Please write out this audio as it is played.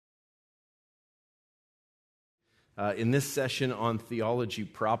In this session on theology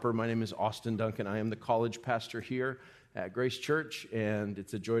proper, my name is Austin Duncan. I am the college pastor here at Grace Church, and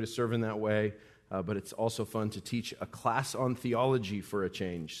it's a joy to serve in that way, but it's also fun to teach a class on theology for a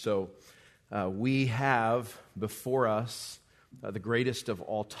change. So we have before us the greatest of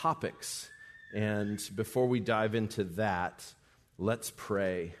all topics, and before we dive into that, let's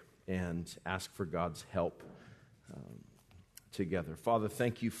pray and ask for God's help together. Father,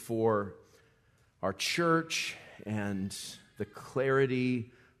 thank you for our church and the clarity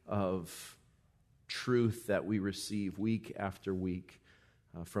of truth that we receive week after week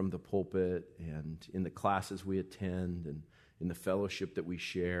from the pulpit and in the classes we attend and in the fellowship that we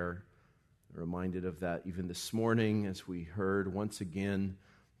share. I'm reminded of that even this morning as we heard once again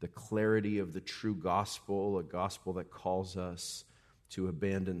the clarity of the true gospel, a gospel that calls us to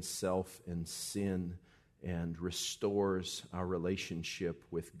abandon self and sin and restores our relationship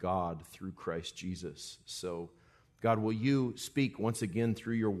with God through Christ Jesus. So, God, will you speak once again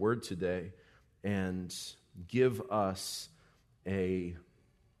through your word today and give us a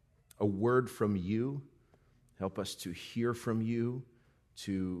word from you. Help us to hear from you,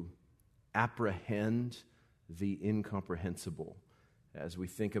 to apprehend the incomprehensible as we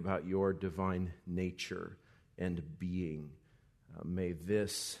think about your divine nature and being. May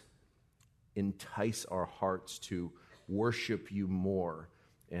this entice our hearts to worship you more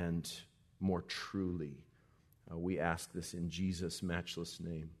and more truly. We ask this in Jesus' matchless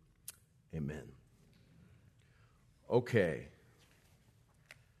name. Amen. Okay.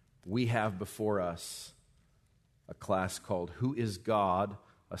 We have before us a class called Who is God?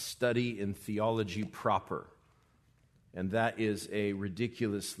 A Study in Theology Proper. And that is a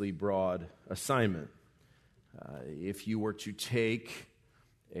ridiculously broad assignment. If you were to take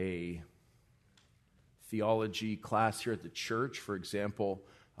a theology class here at the church, for example,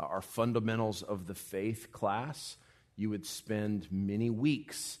 our Fundamentals of the Faith class, you would spend many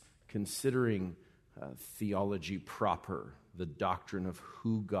weeks considering theology proper, the doctrine of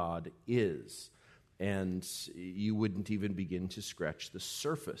who God is, and you wouldn't even begin to scratch the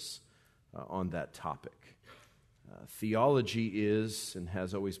surface on that topic. Theology is and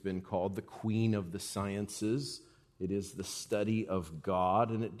has always been called the queen of the sciences. It is the study of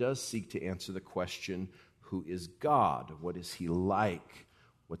God, and it does seek to answer the question, who is God? What is he like?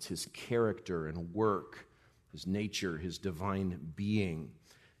 What's his character and work, his nature, his divine being?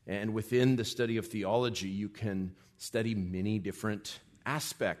 And within the study of theology, you can study many different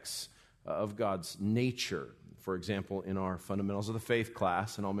aspects of God's nature. For example, in our Fundamentals of the Faith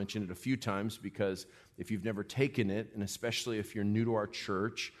class, and I'll mention it a few times because if you've never taken it, and especially if you're new to our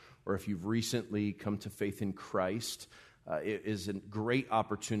church, or if you've recently come to faith in Christ, it is a great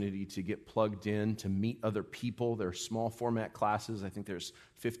opportunity to get plugged in, to meet other people. They're small format classes. I think there's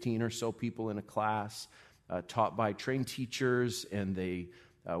 15 or so people in a class taught by trained teachers, and they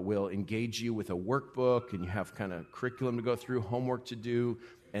will engage you with a workbook, and you have kind of curriculum to go through, homework to do,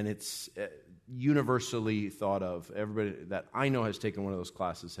 and it's universally thought of. Everybody that I know has taken one of those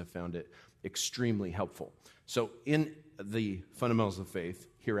classes have found it extremely helpful. So in the Fundamentals of Faith,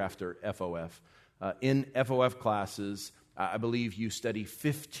 hereafter FOF, in FOF classes, I believe you study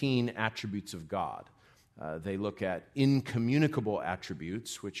 15 attributes of God. They look at incommunicable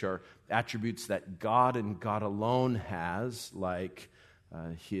attributes, which are attributes that God and God alone has, like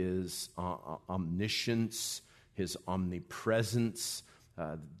his omniscience, his omnipresence,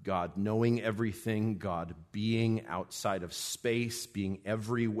 God knowing everything, God being outside of space, being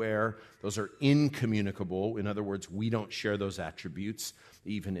everywhere. Those are incommunicable. In other words, we don't share those attributes,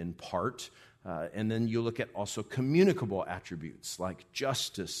 even in part. And then you look at also communicable attributes like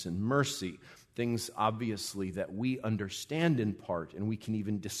justice and mercy, things obviously that we understand in part and we can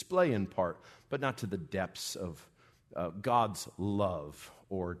even display in part, but not to the depths of God's love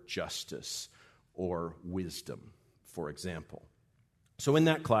or justice or wisdom, for example. So in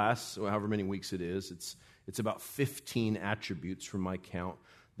that class, however many weeks it is, it's about 15 attributes from my count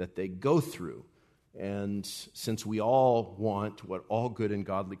that they go through. And since we all want what all good and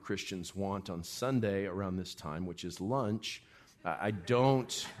godly Christians want on Sunday around this time, which is lunch, I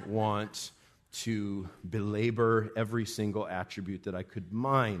don't want to belabor every single attribute that I could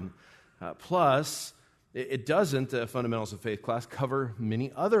mine. Plus, it doesn't, the Fundamentals of Faith class, cover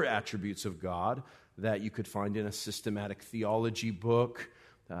many other attributes of God that you could find in a systematic theology book,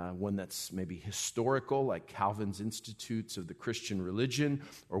 one that's maybe historical, like Calvin's Institutes of the Christian Religion,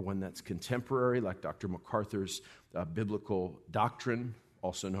 or one that's contemporary, like Dr. MacArthur's Biblical Doctrine,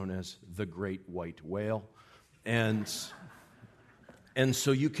 also known as the Great White Whale. And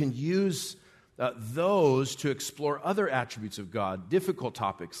so you can use those to explore other attributes of God, difficult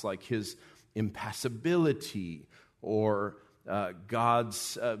topics like his impassibility or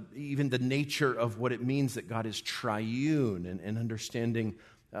God's, even the nature of what it means that God is triune, and understanding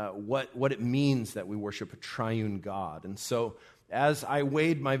what it means that we worship a triune God. And so as I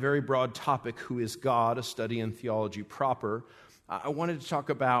weighed my very broad topic, who is God, a study in theology proper, I wanted to talk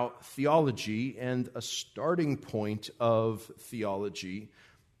about theology and a starting point of theology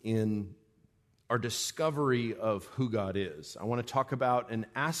in our discovery of who God is. I want to talk about an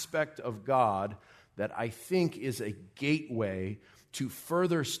aspect of God that I think is a gateway to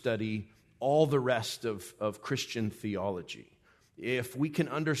further study all the rest of Christian theology. If we can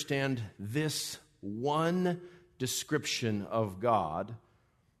understand this one description of God,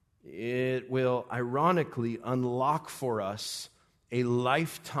 it will ironically unlock for us a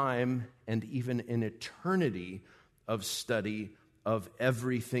lifetime and even an eternity of study of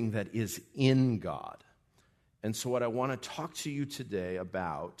everything that is in God. And so what I want to talk to you today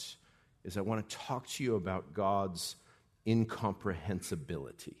about is I want to talk to you about God's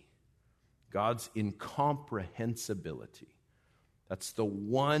incomprehensibility. God's incomprehensibility. That's the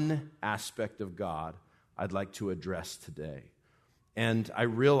one aspect of God I'd like to address today. And I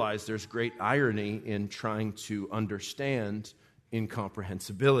realize there's great irony in trying to understand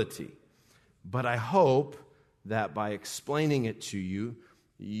incomprehensibility. But I hope that by explaining it to you,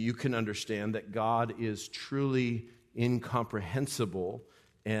 you can understand that God is truly incomprehensible.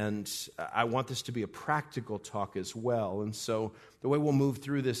 And I want this to be a practical talk as well. And so the way we'll move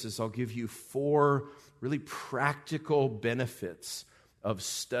through this is I'll give you 4 really practical benefits of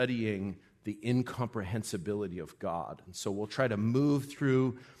studying the incomprehensibility of God. And so we'll try to move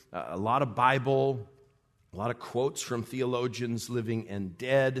through a lot of Bible, a lot of quotes from theologians living and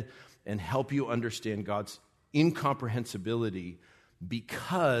dead, and help you understand God's incomprehensibility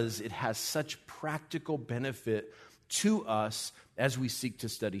because it has such practical benefit to us as we seek to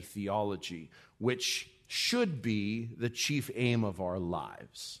study theology, which should be the chief aim of our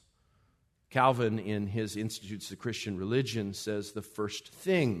lives. Calvin, in his Institutes of Christian Religion, says the first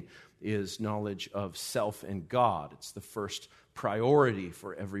thing is knowledge of self and God. It's the first priority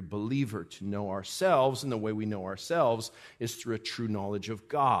for every believer to know ourselves, and the way we know ourselves is through a true knowledge of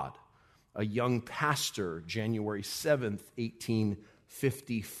God. A young pastor, January 7th,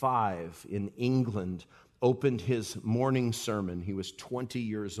 1855, in England, opened his morning sermon. He was 20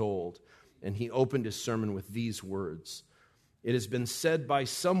 years old, and he opened his sermon with these words: "It has been said by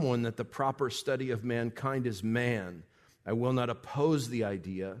someone that the proper study of mankind is man. I will not oppose the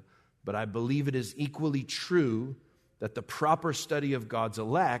idea, but I believe it is equally true that the proper study of God's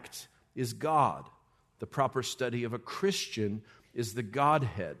elect is God. The proper study of a Christian is the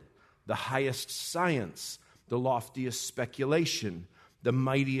Godhead, the highest science, the loftiest speculation, the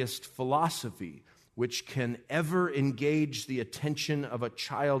mightiest philosophy, which can ever engage the attention of a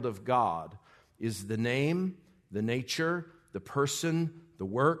child of God, is the name, the nature, the person, the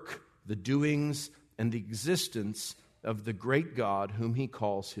work, the doings, and the existence of the great God whom he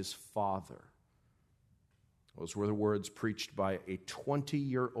calls his Father." Those were the words preached by a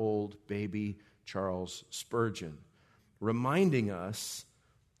 20-year-old baby, Charles Spurgeon, reminding us,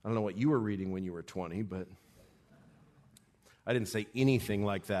 I don't know what you were reading when you were 20, but I didn't say anything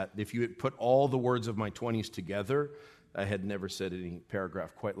like that. If you had put all the words of my 20s together, I had never said any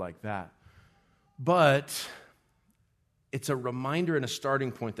paragraph quite like that. But it's a reminder and a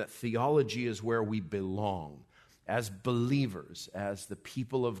starting point that theology is where we belong. As believers, as the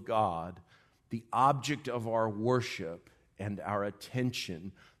people of God, the object of our worship and our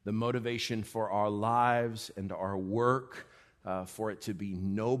attention, the motivation for our lives and our work, for it to be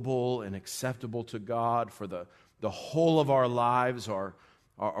noble and acceptable to God, for the whole of our lives, our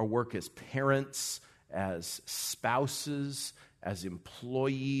work as parents, as spouses, as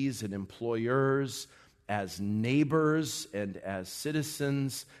employees and employers, as neighbors and as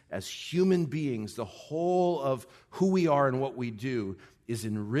citizens, as human beings, the whole of who we are and what we do is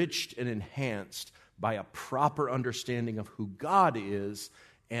enriched and enhanced by a proper understanding of who God is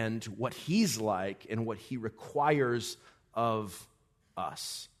and what he's like and what he requires of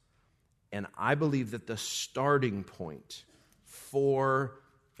us. And I believe that the starting point for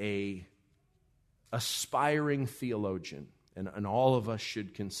a aspiring theologian, and all of us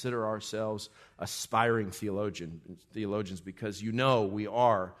should consider ourselves aspiring theologians, because you know we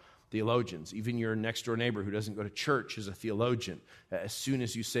are theologians. Even your next-door neighbor who doesn't go to church is a theologian. As soon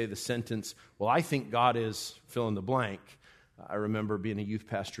as you say the sentence, "Well, I think God is fill in the blank." I remember being a youth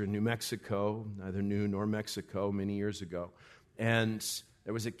pastor in New Mexico, neither New nor Mexico, many years ago. And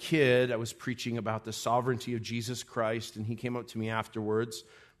there was a kid, I was preaching about the sovereignty of Jesus Christ, and he came up to me afterwards.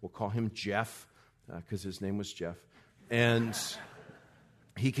 We'll call him Jeff, because his name was Jeff. And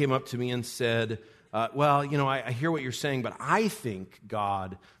he came up to me and said, I hear what you're saying, but I think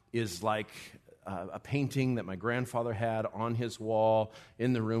God is like a painting that my grandfather had on his wall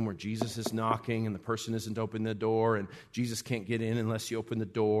in the room where Jesus is knocking and the person isn't opening the door and Jesus can't get in unless you open the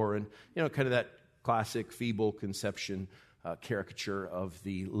door. And, kind of that classic feeble conception, caricature of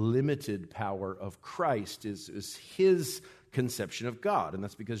the limited power of Christ is his conception of God. And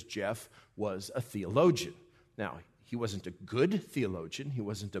that's because Jeff was a theologian. Now, he wasn't a good theologian. He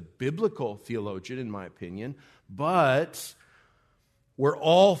wasn't a biblical theologian, in my opinion, but we're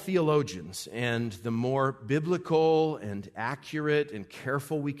all theologians, and the more biblical and accurate and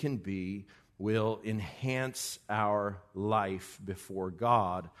careful we can be will enhance our life before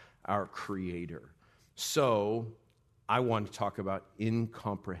God, our Creator. So, I want to talk about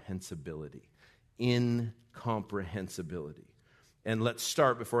incomprehensibility. Incomprehensibility. And let's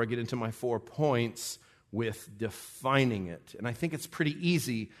start, before I get into my 4 points, with defining it. And I think it's pretty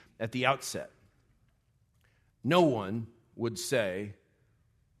easy at the outset. No one would say,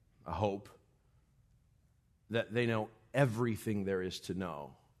 I hope, that they know everything there is to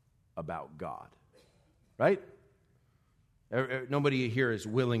know about God. Right? Nobody here is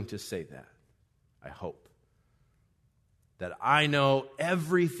willing to say that. I hope. That I know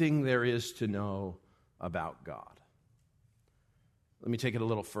everything there is to know about God. Let me take it a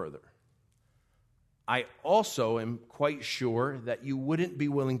little further. I also am quite sure that you wouldn't be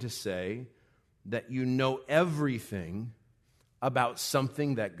willing to say that you know everything about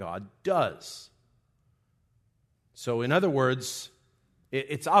something that God does. So, in other words,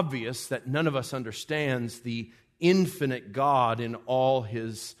 it's obvious that none of us understands the infinite God in all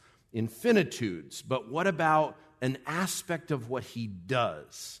his infinitudes. But what about an aspect of what he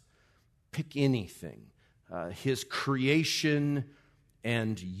does? Pick anything. His creation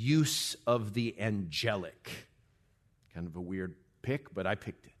and use of the angelic. Kind of a weird pick, but I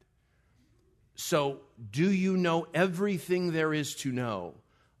picked it. So, do you know everything there is to know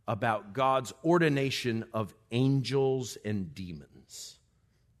about God's ordination of angels and demons?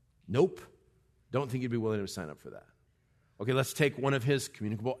 Nope. Don't think you'd be willing to sign up for that. Okay, let's take one of his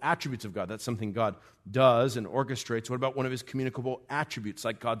communicable attributes of God. That's something God does and orchestrates. What about one of his communicable attributes,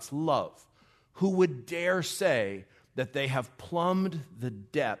 like God's love? Who would dare say that they have plumbed the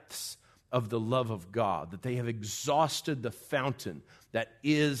depths of the love of God, that they have exhausted the fountain that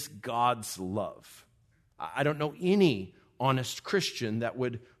is God's love? I don't know any honest Christian that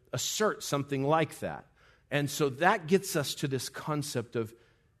would assert something like that. And so that gets us to this concept of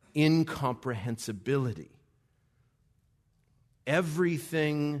incomprehensibility.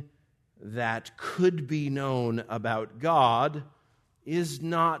 Everything that could be known about God is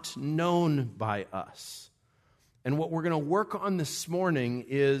not known by us. And what we're going to work on this morning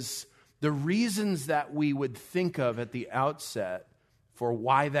is the reasons that we would think of at the outset for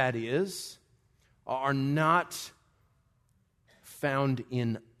why that is are not found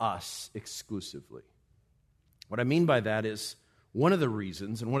in us exclusively. What I mean by that is one of the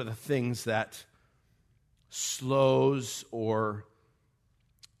reasons and one of the things that slows or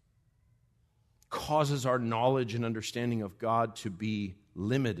causes our knowledge and understanding of God to be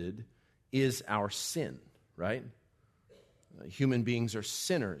limited is our sin, right? Human beings are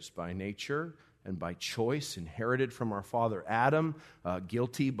sinners by nature and by choice, inherited from our father Adam,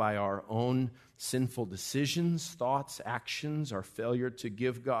 guilty by our own sinful decisions, thoughts, actions, our failure to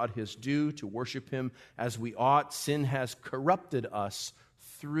give God his due, to worship him as we ought. Sin has corrupted us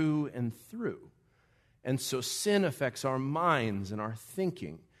through and through. And so sin affects our minds and our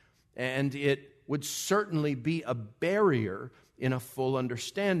thinking, and it would certainly be a barrier in a full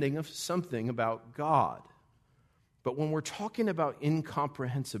understanding of something about God. But when we're talking about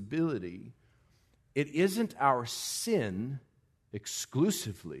incomprehensibility, it isn't our sin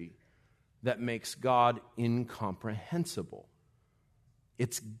exclusively that makes God incomprehensible.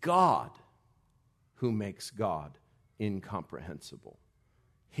 It's God who makes God incomprehensible.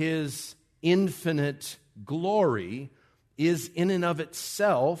 His infinite glory is in and of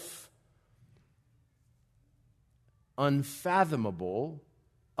itself unfathomable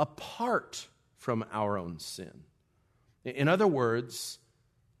apart from our own sin. In other words,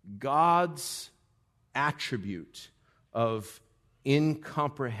 God's attribute of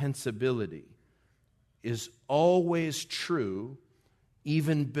incomprehensibility is always true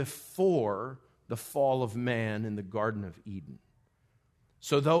even before the fall of man in the Garden of Eden.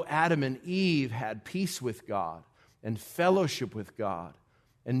 So though Adam and Eve had peace with God and fellowship with God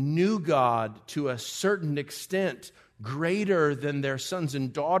and knew God to a certain extent greater than their sons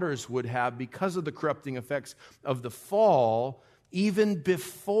and daughters would have because of the corrupting effects of the fall, even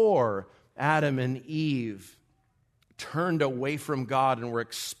before Adam and Eve turned away from God and were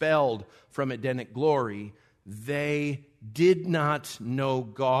expelled from Edenic glory, they did not know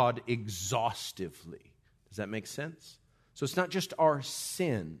God exhaustively. Does that make sense? So it's not just our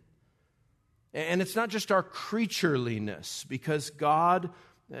sin, and it's not just our creatureliness, because God,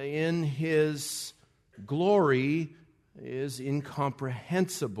 in His glory, is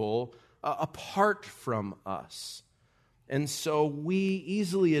incomprehensible apart from us. And so we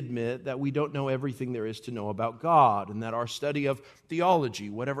easily admit that we don't know everything there is to know about God, and that our study of theology,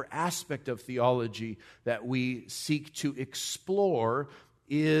 whatever aspect of theology that we seek to explore,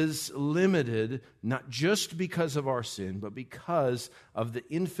 is limited, not just because of our sin, but because of the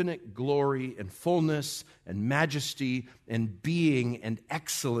infinite glory and fullness and majesty and being and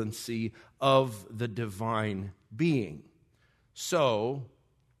excellency of the divine being. So,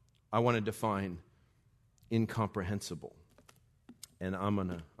 I want to define incomprehensible. And I'm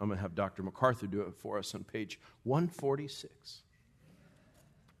gonna have Dr. MacArthur do it for us on page 146.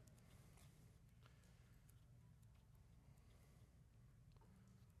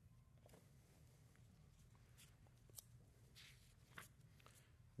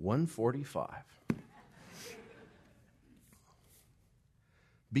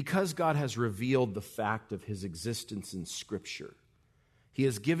 Because God has revealed the fact of His existence in Scripture, He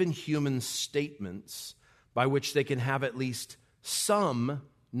has given humans statements by which they can have at least some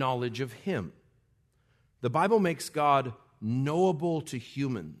knowledge of Him. The Bible makes God knowable to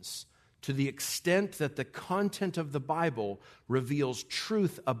humans to the extent that the content of the Bible reveals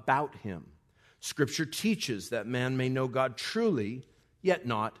truth about Him. Scripture teaches that man may know God truly, yet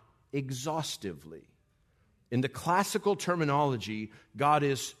not exhaustively. In the classical terminology, God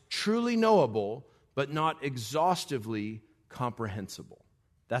is truly knowable, but not exhaustively comprehensible.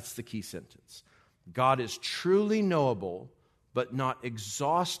 That's the key sentence. God is truly knowable, but not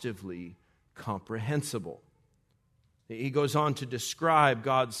exhaustively comprehensible. He goes on to describe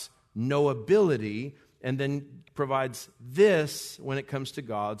God's knowability and then provides this when it comes to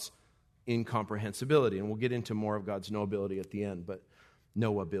God's incomprehensibility. And we'll get into more of God's knowability at the end, but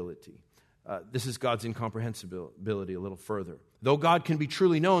knowability. This is God's incomprehensibility a little further. Though God can be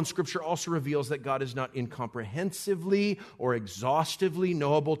truly known, Scripture also reveals that God is not incomprehensively or exhaustively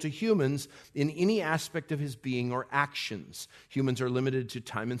knowable to humans in any aspect of His being or actions. Humans are limited to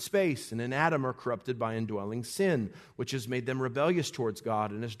time and space, and in Adam are corrupted by indwelling sin, which has made them rebellious towards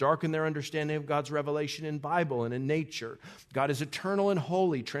God and has darkened their understanding of God's revelation in Bible and in nature. God is eternal and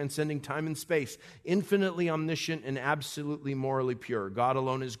holy, transcending time and space, infinitely omniscient and absolutely morally pure. God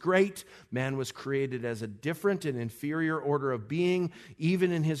alone is great. Man was created as a different and inferior order of being.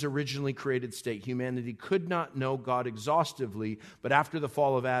 Even in his originally created state, humanity could not know God exhaustively, but after the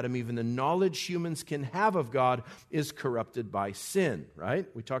fall of Adam, even the knowledge humans can have of God is corrupted by sin, right?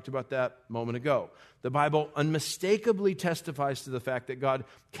 We talked about that a moment ago. The Bible unmistakably testifies to the fact that God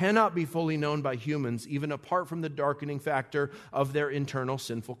cannot be fully known by humans, even apart from the darkening factor of their internal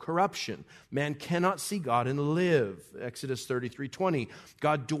sinful corruption. Man cannot see God and live. Exodus 33:20.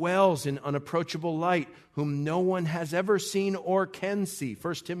 God dwells in unapproachable light, whom no one has ever seen or can see.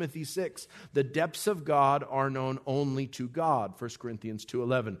 1 Timothy 6. The depths of God are known only to God. 1 Corinthians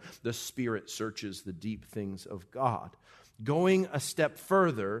 2:11. The Spirit searches the deep things of God. Going a step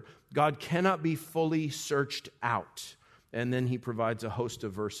further, God cannot be fully searched out. And then he provides a host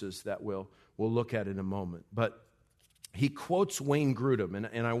of verses that we'll look at in a moment. But he quotes Wayne Grudem,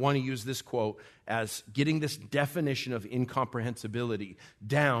 and I want to use this quote as getting this definition of incomprehensibility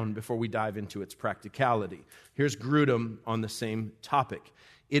down before we dive into its practicality. Here's Grudem on the same topic.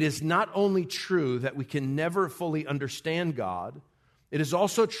 It is not only true that we can never fully understand God, it is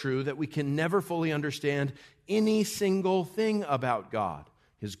also true that we can never fully understand any single thing about God.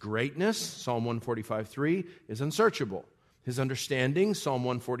 His greatness, Psalm 145:3, is unsearchable. His understanding, Psalm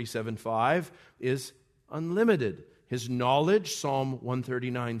 147:5, is unlimited. His knowledge, Psalm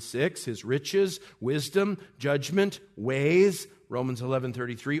 139:6, his riches, wisdom, judgment, ways, Romans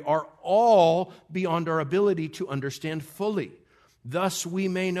 11:33, are all beyond our ability to understand fully. Thus, we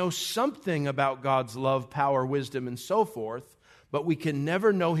may know something about God's love, power, wisdom, and so forth, but we can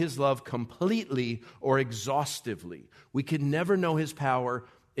never know His love completely or exhaustively. We can never know His power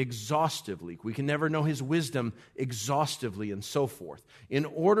exhaustively. We can never know His wisdom exhaustively, and so forth. In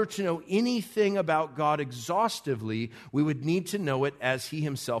order to know anything about God exhaustively, we would need to know it as He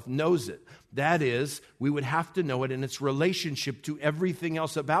Himself knows it. That is, we would have to know it in its relationship to everything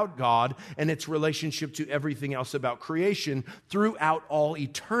else about God and its relationship to everything else about creation throughout all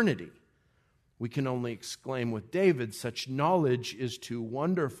eternity. We can only exclaim with David, "Such knowledge is too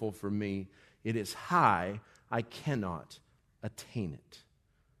wonderful for me. It is high. I cannot attain it."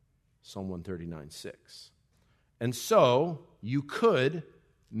 Psalm 139:6. And so you could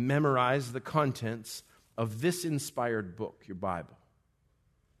memorize the contents of this inspired book, your Bible.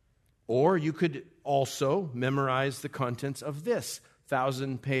 Or you could also memorize the contents of this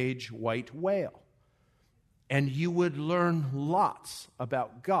 1,000-page white whale. And you would learn lots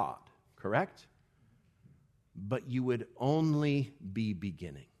about God, correct? But you would only be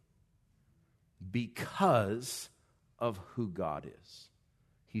beginning because of who God is.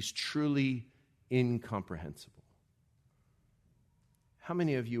 He's truly incomprehensible. How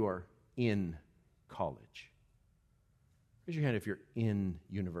many of you are in college? Raise your hand if you're in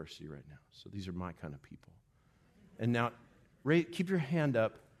university right now. So these are my kind of people. And now, keep your hand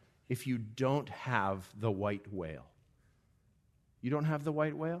up if you don't have the white whale. You don't have the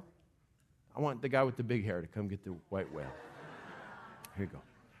white whale? I want the guy with the big hair to come get the white whale. Here you go.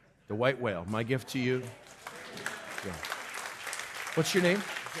 The white whale, my gift to you. Yeah. What's your name?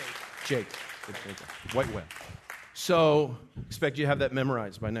 Jake. Jake. White whale. So, expect you to have that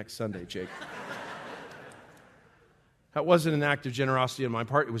memorized by next Sunday, Jake. That wasn't an act of generosity on my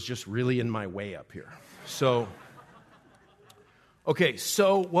part. It was just really in my way up here. So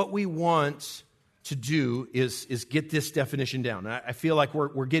what we want to do is get this definition down. I feel like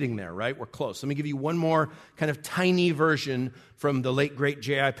we're getting there, right? We're close. Let me give you one more kind of tiny version from the late, great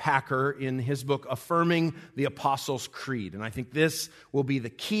J.I. Packer in his book, Affirming the Apostles' Creed. And I think this will be the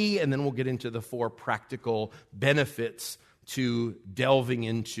key, and then we'll get into the 4 practical benefits to delving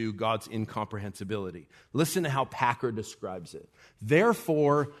into God's incomprehensibility. Listen to how Packer describes it.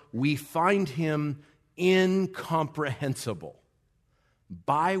 Therefore, we find him incomprehensible,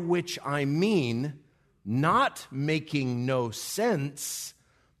 by which I mean not making no sense,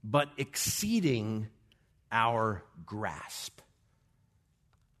 but exceeding our grasp.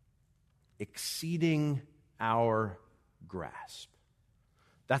 Exceeding our grasp.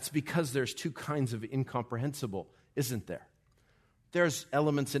 That's because there's 2 kinds of incomprehensible, isn't there? There's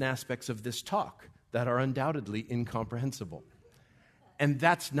elements and aspects of this talk that are undoubtedly incomprehensible. And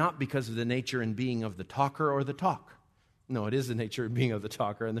that's not because of the nature and being of the talker or the talk. No, it is the nature and being of the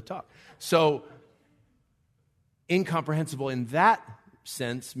talker and the talk. So, incomprehensible in that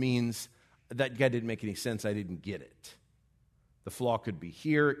sense means that guy didn't make any sense, I didn't get it. The flaw could be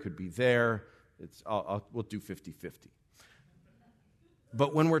here, it could be there. We'll do 50-50.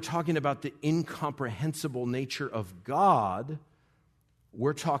 But when we're talking about the incomprehensible nature of God,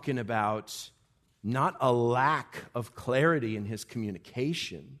 we're talking about not a lack of clarity in his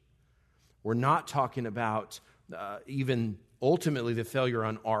communication. We're not talking about even ultimately the failure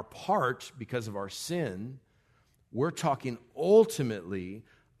on our part because of our sin. We're talking ultimately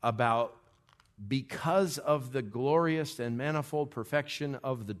about because of the glorious and manifold perfection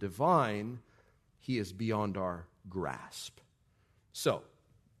of the divine, he is beyond our grasp. So,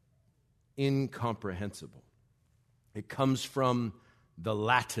 incomprehensible. It comes from the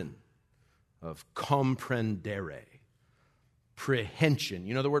Latin of comprendere, prehension.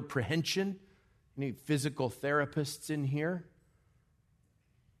 You know the word prehension? Any physical therapists in here?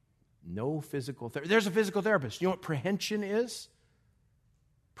 No physical therapist. There's a physical therapist. You know what prehension is?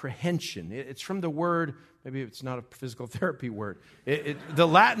 Prehension. It's from the word, maybe it's not a physical therapy word. The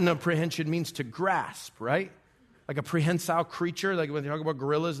Latin of prehension means to grasp, right? Like a prehensile creature, like when they talk about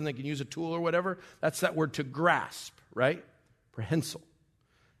gorillas and they can use a tool or whatever, that's that word to grasp, right? Prehensile.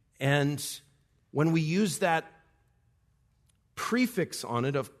 And when we use that prefix on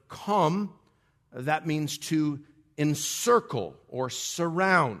it of com, that means to encircle or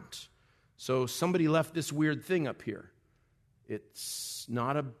surround. So somebody left this weird thing up here. It's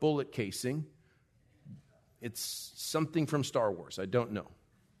not a bullet casing. It's something from Star Wars. I don't know.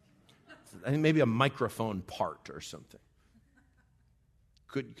 I think maybe a microphone part or something.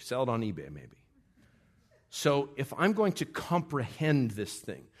 Could sell it on eBay maybe. So if I'm going to comprehend this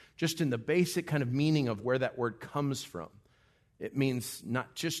thing, just in the basic kind of meaning of where that word comes from, it means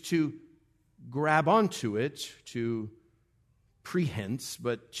not just to grab onto it, to prehense,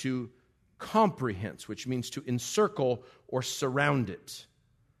 but to comprehend, which means to encircle or surround it.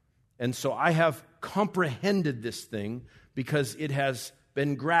 And so I have comprehended this thing because it has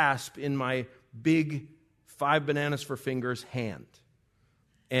been grasped in my big 5 bananas for fingers hand.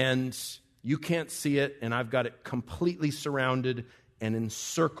 And you can't see it, and I've got it completely surrounded and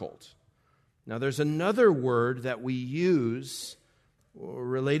encircled. Now, there's another word that we use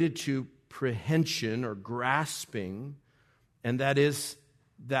related to prehension or grasping, and that is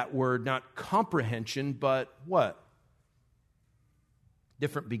that word, not comprehension, but what?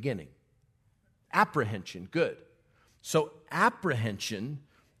 Different beginning. Apprehension, good. So apprehension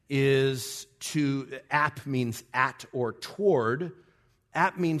is ap means at or toward.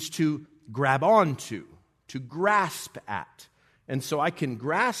 Ap means to grab onto, to grasp at. And so I can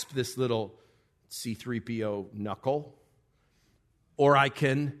grasp this little C-3PO knuckle, or I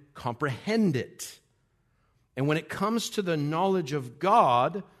can comprehend it. And when it comes to the knowledge of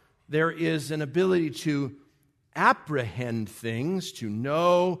God, there is an ability to apprehend things, to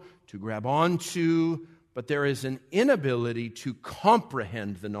know, to grab onto, but there is an inability to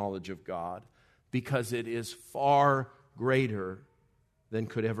comprehend the knowledge of God because it is far greater than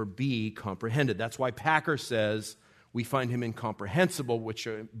could ever be comprehended. That's why Packer says we find him incomprehensible,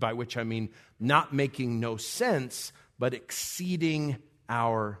 by which I mean not making no sense, but exceeding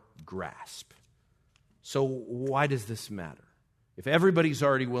our grasp. So why does this matter? If everybody's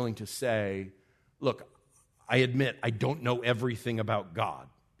already willing to say, look, I admit I don't know everything about God,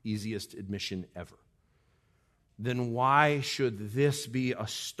 easiest admission ever, then why should this be a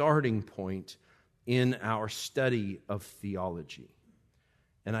starting point in our study of theology?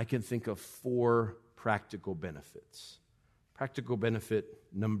 And I can think of 4 practical benefits. Practical benefit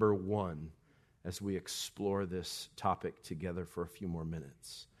number 1, as we explore this topic together for a few more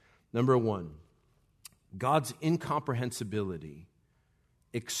minutes. Number 1, God's incomprehensibility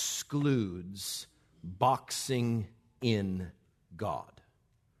excludes boxing in God.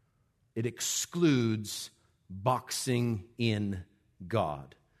 It excludes boxing in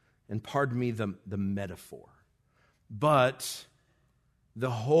God. And pardon me the metaphor. But the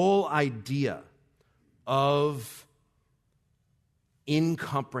whole idea of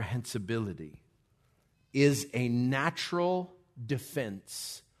incomprehensibility is a natural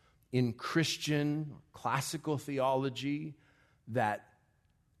defense in Christian classical theology that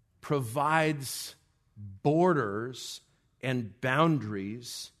provides borders and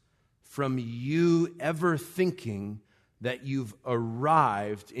boundaries from you ever thinking that you've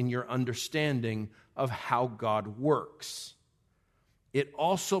arrived in your understanding of how God works. It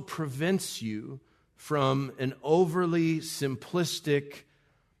also prevents you from an overly simplistic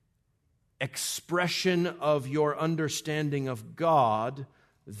expression of your understanding of God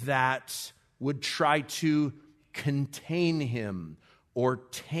that would try to contain him or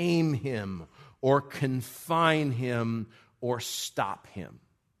tame him or confine him or stop him.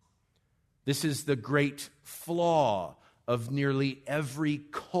 This is the great flaw of nearly every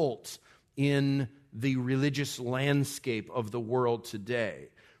cult in the religious landscape of the world today.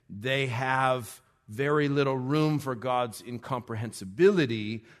 They have very little room for God's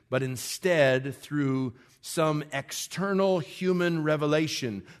incomprehensibility, but instead, through some external human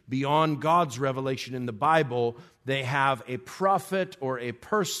revelation beyond God's revelation in the Bible, they have a prophet or a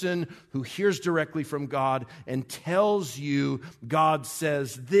person who hears directly from God and tells you God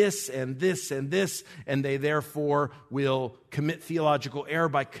says this and this and this, and they therefore will commit theological error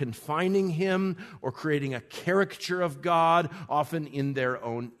by confining him or creating a caricature of God, often in their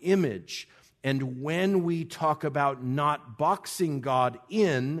own image. And when we talk about not boxing God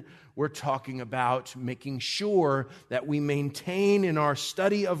in, we're talking about making sure that we maintain in our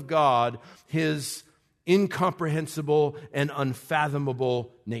study of God his incomprehensible and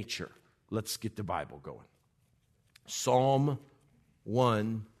unfathomable nature. Let's get the Bible going. Psalm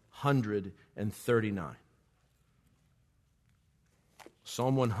 139.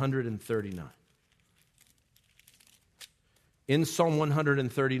 Psalm 139. In Psalm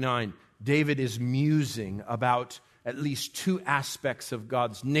 139, David is musing about at least 2 aspects of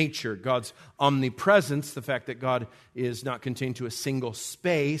God's nature. God's omnipresence, the fact that God is not contained to a single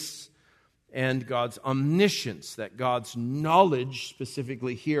space, and God's omniscience, that God's knowledge,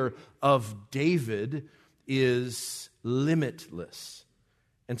 specifically here of David, is limitless.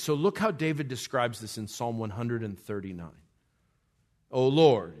 And so look how David describes this in Psalm 139. O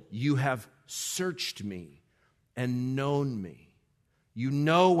Lord, you have searched me and known me. You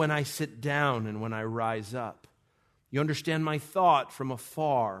know when I sit down and when I rise up. You understand my thought from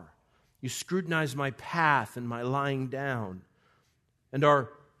afar. You scrutinize my path and my lying down, and are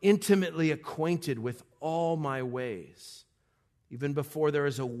intimately acquainted with all my ways. Even before there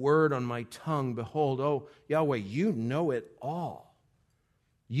is a word on my tongue, behold, oh Yahweh, you know it all.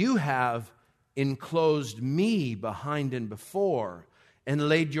 You have enclosed me behind and before, and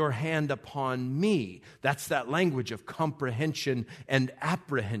laid your hand upon me. That's that language of comprehension and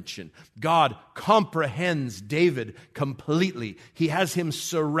apprehension. God comprehends David completely. He has him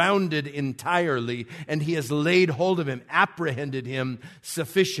surrounded entirely, and he has laid hold of him, apprehended him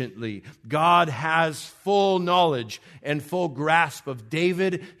sufficiently. God has full knowledge and full grasp of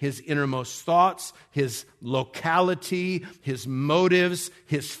David, his innermost thoughts, his locality, his motives,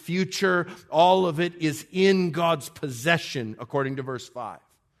 his future. All of it is in God's possession, according to verse 5.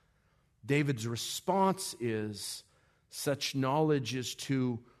 David's response is, such knowledge is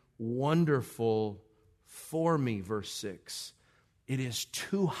too wonderful for me, verse 6. It is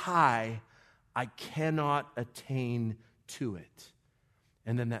too high. I cannot attain to it.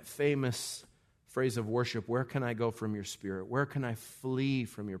 And then that famous phrase of worship, where can I go from your spirit? Where can I flee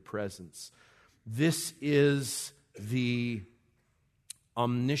from your presence? This is the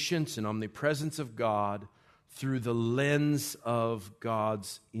omniscience and omnipresence of God through the lens of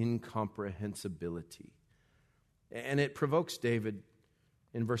God's incomprehensibility. And it provokes David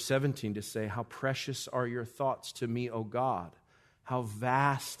in verse 17 to say, how precious are your thoughts to me, O God. How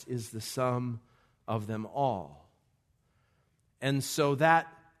vast is the sum of them all. And so that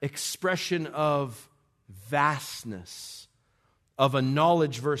expression of vastness, of a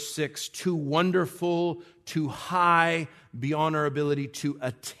knowledge, verse 6, too wonderful, too high, beyond our ability to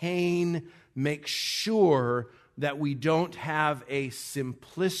attain, make sure that we don't have a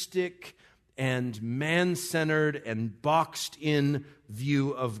simplistic and man-centered and boxed-in view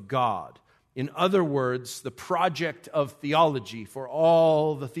of God. In other words, the project of theology for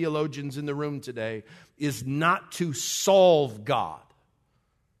all the theologians in the room today is not to solve God.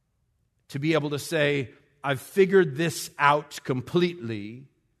 To be able to say, I've figured this out completely,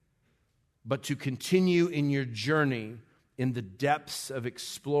 but to continue in your journey in the depths of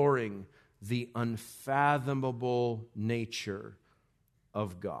exploring the unfathomable nature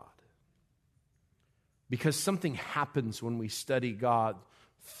of God. Because something happens when we study God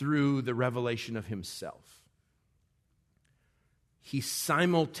through the revelation of Himself. He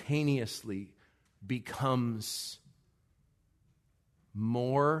simultaneously becomes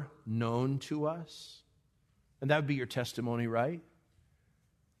more known to us. And that would be your testimony, right?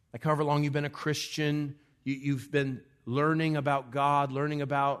 Like however long you've been a Christian, you've been learning about God, learning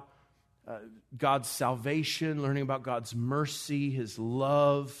about God's salvation, learning about God's mercy, His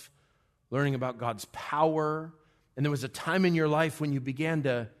love, learning about God's power. And there was a time in your life when you began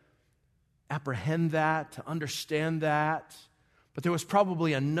to apprehend that, to understand that. But there was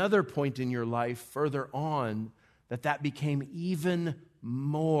probably another point in your life further on that became even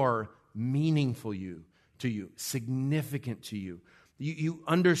more meaningful to you, significant to you. You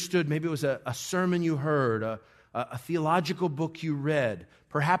understood, maybe it was a sermon you heard, a theological book you read.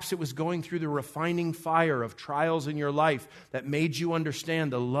 Perhaps it was going through the refining fire of trials in your life that made you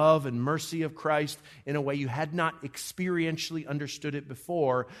understand the love and mercy of Christ in a way you had not experientially understood it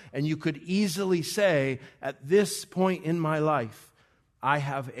before. And you could easily say, at this point in my life, I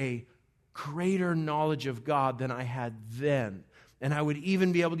have a greater knowledge of God than I had then. And I would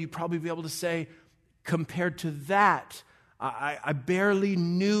even you'd probably be able to say, compared to that, I barely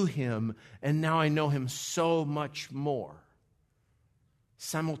knew Him, and now I know Him so much more.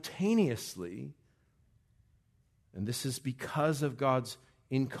 Simultaneously, and this is because of God's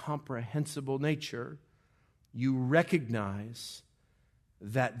incomprehensible nature, you recognize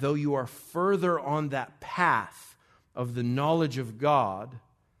that though you are further on that path of the knowledge of God,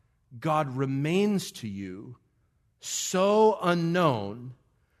 God remains to you so unknown,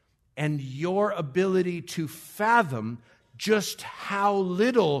 and your ability to fathom just how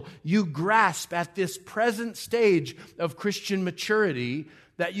little you grasp at this present stage of Christian maturity,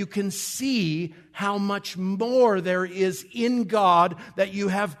 that you can see how much more there is in God that you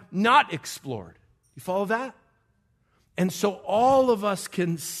have not explored. You follow that? And so all of us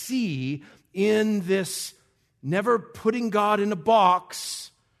can see in this never putting God in a box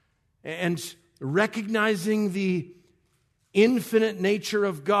and recognizing the infinite nature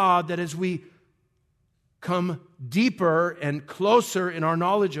of God, that as we come deeper and closer in our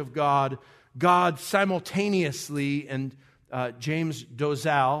knowledge of God, God simultaneously, and James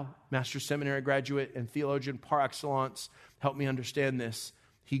Dozal, Master Seminary graduate and theologian par excellence, helped me understand this.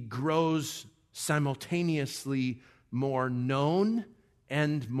 He grows simultaneously more known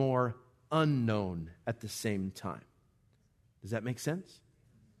and more unknown at the same time. Does that make sense?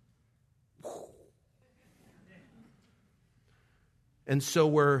 And so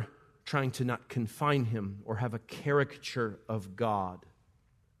we're trying to not confine Him or have a caricature of God.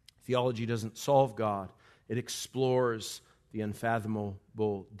 Theology doesn't solve God. It explores the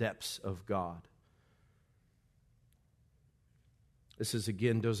unfathomable depths of God. This is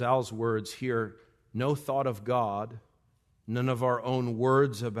again Dozal's words here. No thought of God, none of our own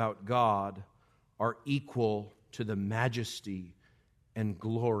words about God are equal to the majesty and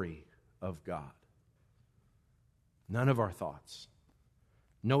glory of God. None of our thoughts.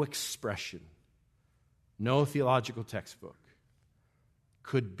 No expression, no theological textbook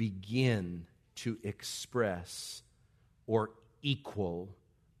could begin to express or equal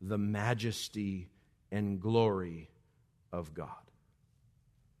the majesty and glory of God.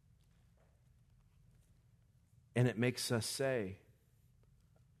 And it makes us say,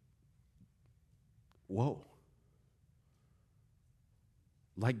 whoa.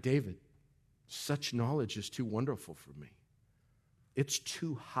 Like David, such knowledge is too wonderful for me. It's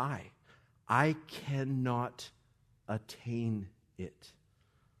too high. I cannot attain it.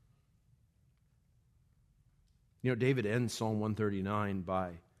 You know, David ends Psalm 139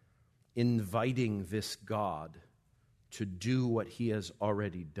 by inviting this God to do what he has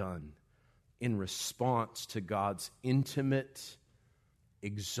already done in response to God's intimate,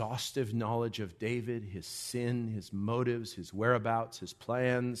 exhaustive knowledge of David, his sin, his motives, his whereabouts, his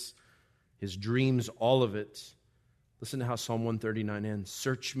plans, his dreams, all of it. Listen to how Psalm 139 ends.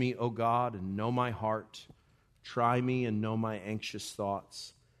 Search me, O God, and know my heart. Try me and know my anxious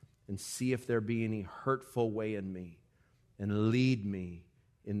thoughts, and see if there be any hurtful way in me, and lead me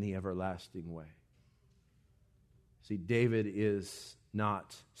in the everlasting way. See, David is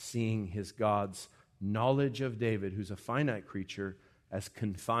not seeing his God's knowledge of David, who's a finite creature, as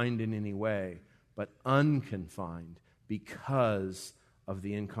confined in any way, but unconfined because of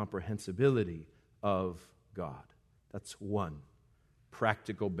the incomprehensibility of God. That's one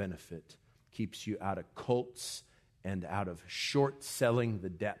practical benefit. Keeps you out of cults and out of short-selling the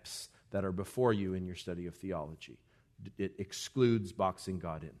depths that are before you in your study of theology. It excludes boxing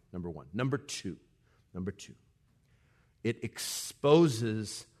God in, number one. Number two, it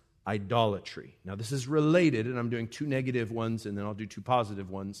exposes idolatry. Now, this is related, and I'm doing two negative ones, and then I'll do two positive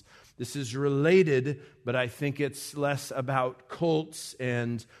ones. This is related, but I think it's less about cults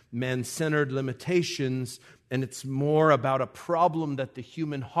and man-centered limitations, and it's more about a problem that the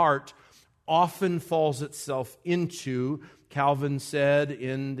human heart often falls itself into. Calvin said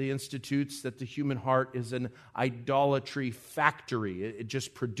in the Institutes that the human heart is an idolatry factory. It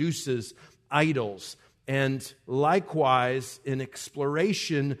just produces idols. And likewise, an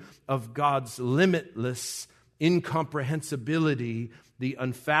exploration of God's limitless incomprehensibility, the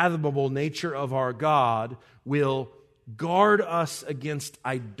unfathomable nature of our God, will guard us against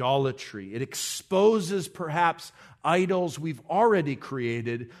idolatry. It exposes perhaps idols we've already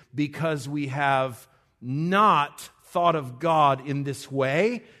created because we have not thought of God in this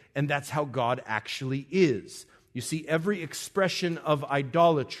way, and that's how God actually is. You see, every expression of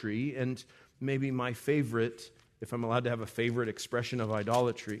idolatry, and maybe my favorite, if I'm allowed to have a favorite expression of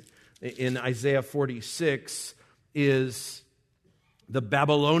idolatry, in Isaiah 46 is the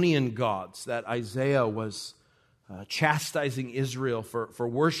Babylonian gods that Isaiah was chastising Israel for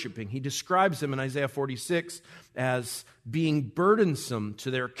worshiping. He describes them in Isaiah 46 as being burdensome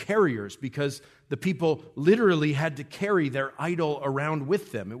to their carriers because the people literally had to carry their idol around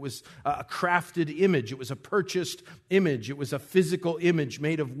with them. It was a crafted image. It was a purchased image. It was a physical image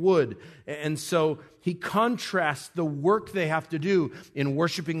made of wood. And so he contrasts the work they have to do in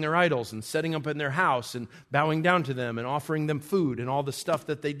worshiping their idols and setting up in their house and bowing down to them and offering them food and all the stuff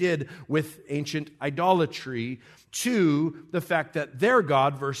that they did with ancient idolatry to the fact that their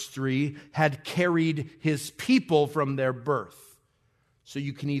God, verse 3, had carried his people from their birth. So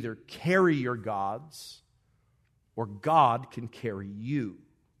you can either carry your gods or God can carry you.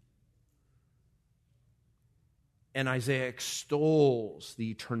 And Isaiah extols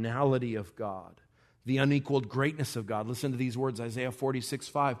the eternality of God, the unequaled greatness of God. Listen to these words, Isaiah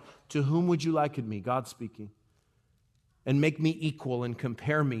 46:5. To whom would you liken me, God speaking, and make me equal and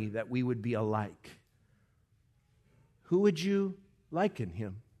compare me that we would be alike? Who would you liken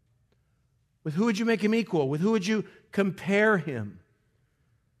him? With who would you make him equal? With who would you compare him?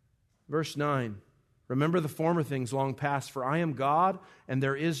 Verse 9, remember the former things long past, for I am God and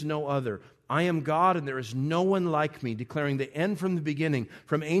there is no other. I am God and there is no one like me, declaring the end from the beginning,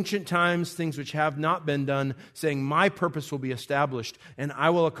 from ancient times, things which have not been done, saying my purpose will be established and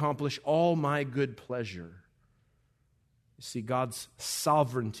I will accomplish all my good pleasure. You see, God's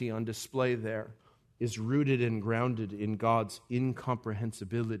sovereignty on display there is rooted and grounded in God's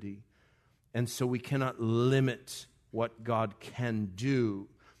incomprehensibility. And so we cannot limit what God can do.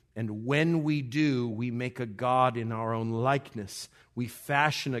 And when we do, we make a God in our own likeness. We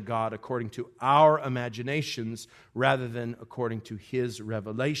fashion a God according to our imaginations rather than according to his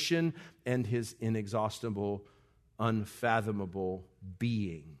revelation and his inexhaustible, unfathomable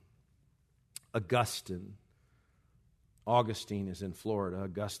being. Augustine is in Florida.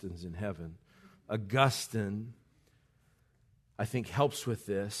 Augustine's in heaven. Augustine, I think, helps with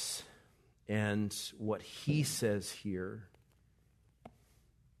this. And what he says here,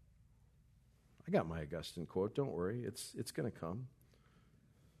 I got my Augustine quote, don't worry, it's going to come.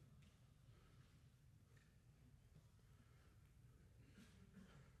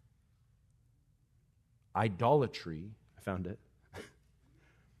 Idolatry, I found it,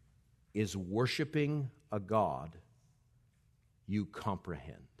 is worshiping a God you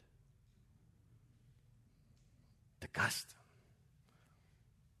comprehend.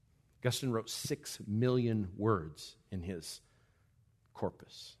 Augustine wrote 6 million words in his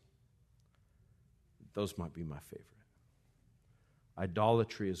corpus. Those might be my favorite.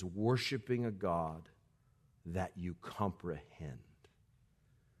 Idolatry is worshiping a God that you comprehend.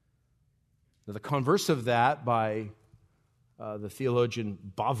 Now, the converse of that by the theologian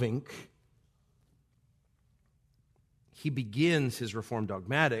Bavinck, he begins his Reformed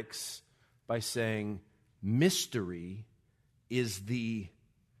dogmatics by saying mystery is the,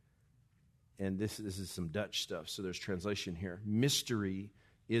 and this is some Dutch stuff, so there's translation here. Mystery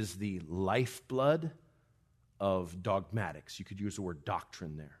is the lifeblood of dogmatics. You could use the word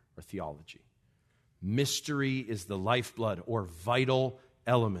doctrine there, or theology. Mystery is the lifeblood or vital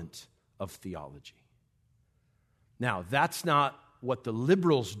element of theology. Now, that's not what the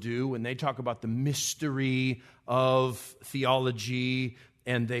liberals do when they talk about the mystery of theology,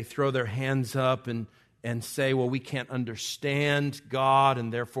 and they throw their hands up and say, well, we can't understand God,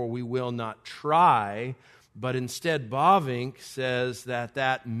 and therefore we will not try. But instead, Bavinck says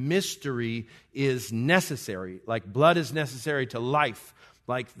that mystery is necessary, like blood is necessary to life,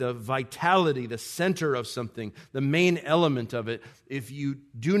 like the vitality, the center of something, the main element of it. If you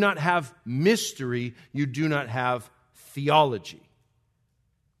do not have mystery, you do not have theology.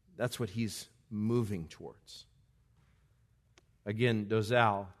 That's what he's moving towards. Again,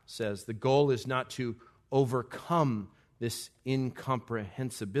 Dozal says the goal is not to overcome this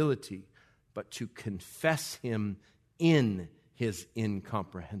incomprehensibility, but to confess him in his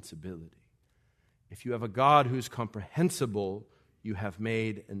incomprehensibility. If you have a God who's comprehensible, you have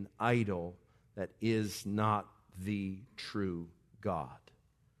made an idol that is not the true God,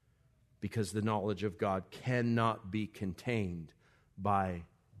 because the knowledge of God cannot be contained by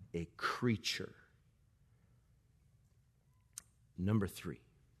a creature. Number 3.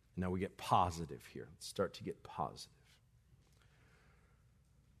 Now we get positive here. Let's start to get positive.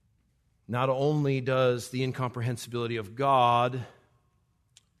 Not only does the incomprehensibility of God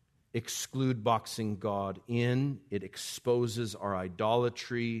exclude boxing God in, it exposes our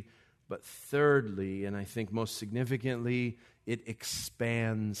idolatry, but thirdly, and I think most significantly, it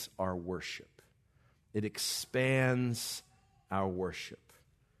expands our worship. It expands our worship.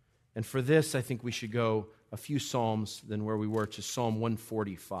 And for this, I think we should go a few Psalms than where we were to Psalm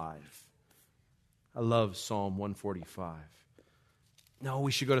 145. I love Psalm 145. No,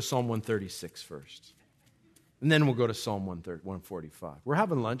 we should go to Psalm 136 first. And then we'll go to Psalm 145. We're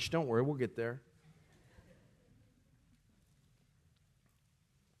having lunch. Don't worry, we'll get there.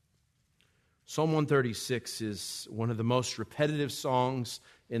 Psalm 136 is one of the most repetitive songs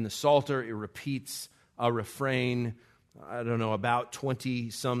in the Psalter. It repeats a refrain, about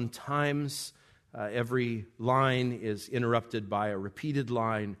 20-some times. Every line is interrupted by a repeated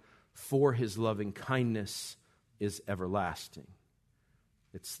line, "For his loving kindness is everlasting."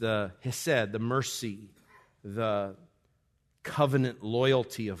 It's the hesed, the mercy, the covenant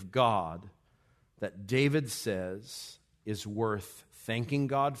loyalty of God that David says is worth thanking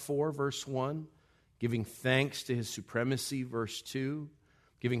God for, verse 1, giving thanks to his supremacy, verse 2,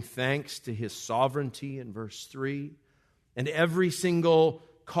 giving thanks to his sovereignty in verse 3, and every single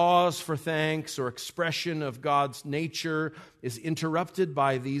cause for thanks or expression of God's nature is interrupted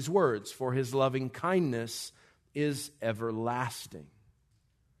by these words, "For his loving kindness is everlasting."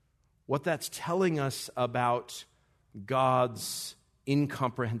 What that's telling us about God's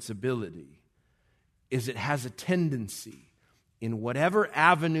incomprehensibility is it has a tendency in whatever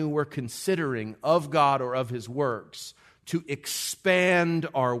avenue we're considering of God or of his works to expand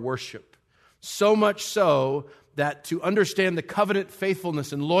our worship. So much so that to understand the covenant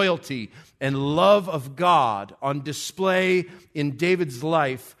faithfulness and loyalty and love of God on display in David's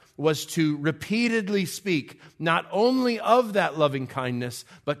life was to repeatedly speak not only of that loving kindness,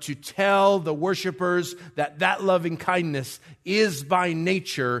 but to tell the worshipers that that loving kindness is by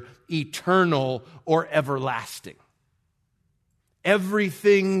nature eternal or everlasting.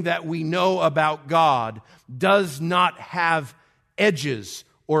 Everything that we know about God does not have edges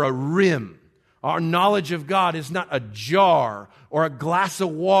or a rim. Our knowledge of God is not a jar or a glass of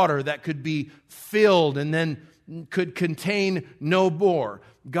water that could be filled and then could contain no more.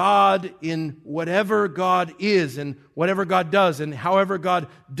 God, in whatever God is and whatever God does and however God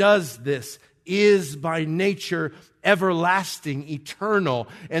does this, is by nature everlasting, eternal.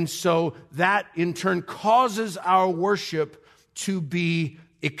 And so that in turn causes our worship to be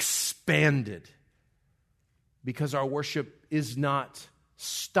expanded, because our worship is not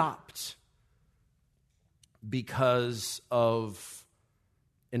stopped because of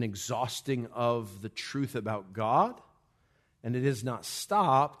an exhausting of the truth about God. And it is not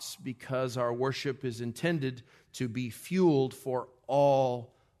stopped because our worship is intended to be fueled for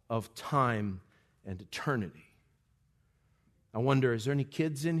all of time and eternity. I wonder, is there any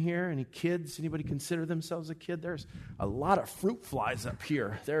kids in here? Any kids? Anybody consider themselves a kid? There's a lot of fruit flies up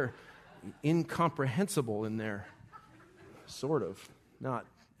here. They're incomprehensible in there. Sort of. Not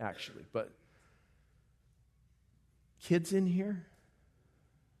actually, but kids in here?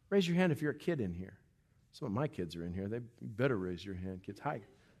 Raise your hand if you're a kid in here. Some of my kids are in here. They better raise your hand, kids. Hi.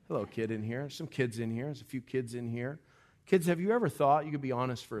 Hello, kid in here. There's some kids in here. There's a few kids in here. Kids, have you ever thought, you could be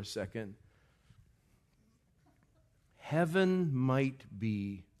honest for a second, heaven might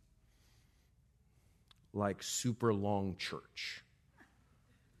be like super long church.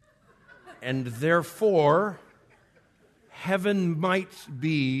 And therefore, heaven might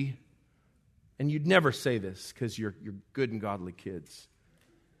be, and you'd never say this because you're good and godly kids,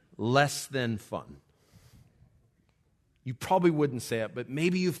 less than fun. You probably wouldn't say it, but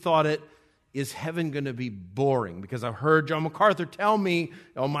maybe you've thought it, is heaven going to be boring? Because I've heard John MacArthur tell me,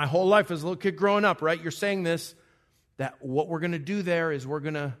 my whole life as a little kid growing up, right? You're saying this, that what we're going to do there is we're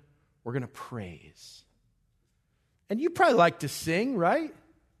going to praise. And you probably like to sing, right?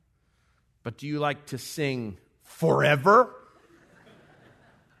 But do you like to sing forever?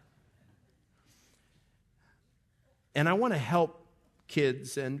 And I want to help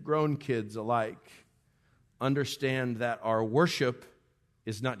kids and grown kids alike understand that our worship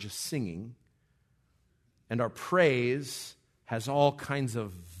is not just singing, and our praise has all kinds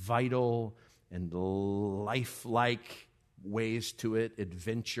of vital and lifelike ways to it,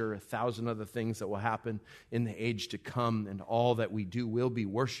 adventure, 1,000 other things that will happen in the age to come, and all that we do will be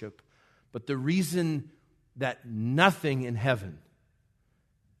worship. But the reason that nothing in heaven,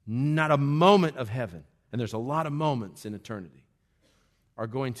 not a moment of heaven, and there's a lot of moments in eternity, are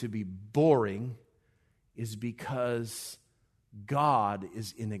going to be boring is because God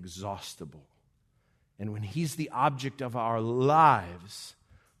is inexhaustible. And when He's the object of our lives,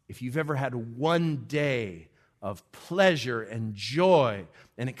 if you've ever had one day of pleasure and joy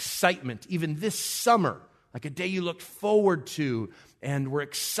and excitement, even this summer, like a day you looked forward to and were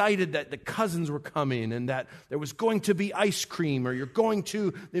excited that the cousins were coming and that there was going to be ice cream, or you're going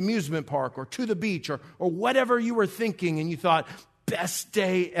to the amusement park or to the beach or whatever you were thinking, and you thought, best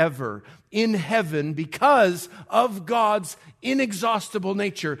day ever in heaven because of God's inexhaustible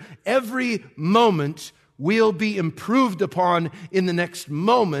nature. Every moment will be improved upon in the next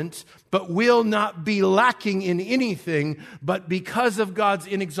moment, but will not be lacking in anything. But because of God's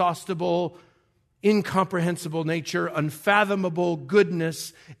inexhaustible, incomprehensible nature, unfathomable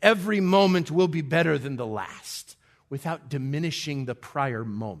goodness, every moment will be better than the last without diminishing the prior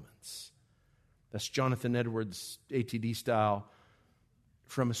moments. That's Jonathan Edwards, ATD style,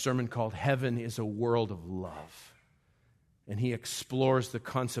 from a sermon called Heaven is a World of Love. And he explores the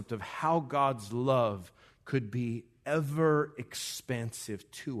concept of how God's love could be ever expansive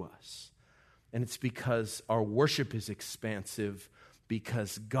to us. And it's because our worship is expansive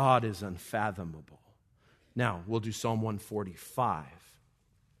because God is unfathomable. Now, we'll do Psalm 145.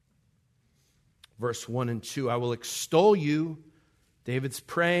 Verse 1 and 2, I will extol you. David's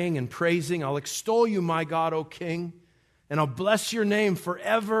praying and praising. I'll extol you, my God, O King. And I'll bless your name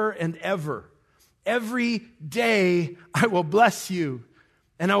forever and ever. Every day I will bless you,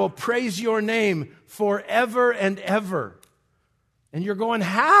 and I will praise your name forever and ever. And you're going,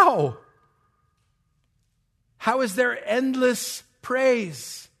 how? How is there endless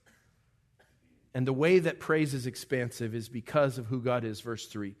praise? And the way that praise is expansive is because of who God is. Verse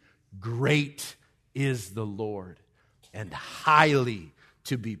 3, great is the Lord, and highly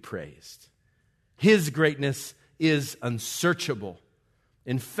to be praised. His greatness is unsearchable.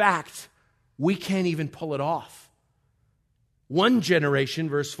 In fact, we can't even pull it off. One generation,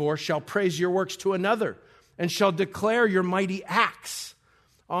 verse 4, shall praise your works to another and shall declare your mighty acts.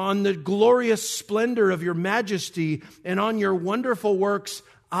 On the glorious splendor of your majesty and on your wonderful works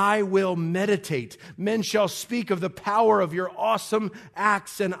I will meditate. Men shall speak of the power of your awesome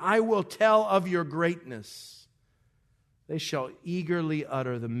acts, and I will tell of your greatness. They shall eagerly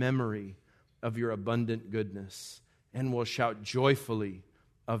utter the memory of your abundant goodness, and will shout joyfully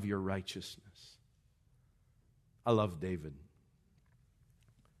of your righteousness. I love David.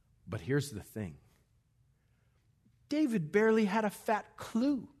 But here's the thing. David barely had a fat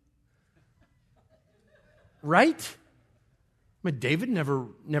clue. Right? I mean, David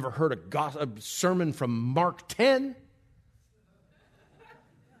never heard a sermon from Mark 10.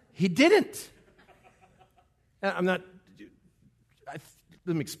 He didn't. Let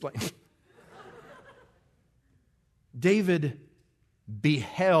me explain. David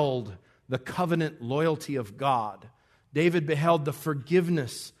beheld the covenant loyalty of God David beheld the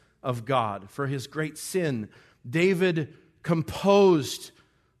forgiveness of God for his great sin. David composed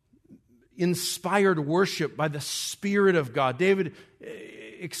inspired worship by the Spirit of God. David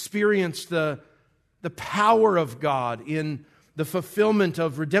experienced the power of God in the fulfillment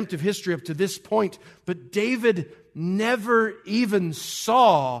of redemptive history up to this point. But David never even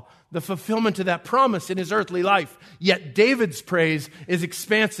saw the fulfillment of that promise in his earthly life. Yet David's praise is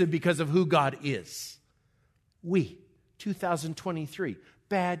expansive because of who God is. 2023,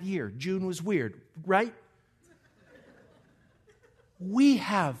 bad year. June was weird, right? We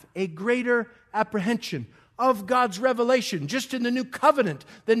have a greater apprehension of God's revelation just in the new covenant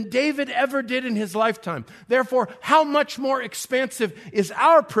than David ever did in his lifetime. Therefore, how much more expansive is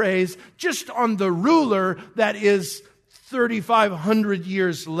our praise just on the ruler that is 3,500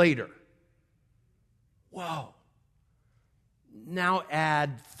 years later? Whoa. Now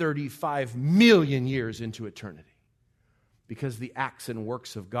add 35 million years into eternity, because the acts and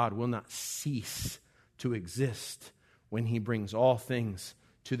works of God will not cease to exist when he brings all things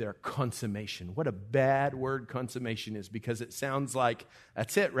to their consummation. What a bad word consummation is, because it sounds like,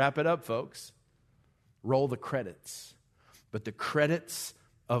 that's it, wrap it up, folks. Roll the credits. But the credits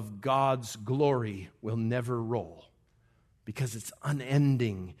of God's glory will never roll, because it's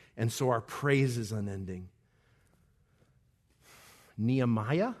unending, and so our praise is unending.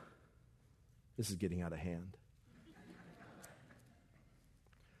 Nehemiah, this is getting out of hand.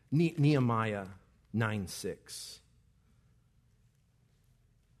 Nehemiah 9:6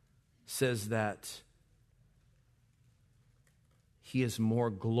 says that he is more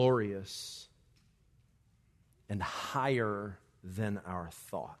glorious and higher than our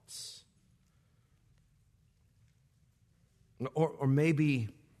thoughts. Or maybe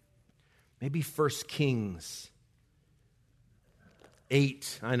 1 Kings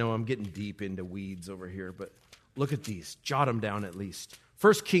 8. I know I'm getting deep into weeds over here, but look at these. Jot them down at least.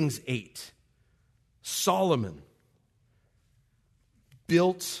 1 Kings 8. Solomon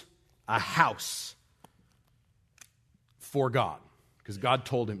built a house for God because God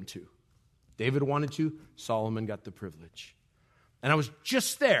told him to. David wanted to. Solomon got the privilege. And I was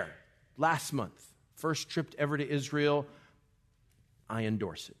just there last month. First trip ever to Israel. I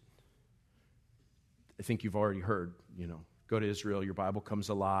endorse it. I think you've already heard, go to Israel, your Bible comes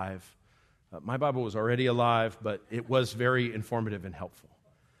alive. My Bible was already alive, but it was very informative and helpful.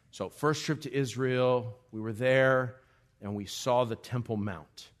 So first trip to Israel, we were there, and we saw the Temple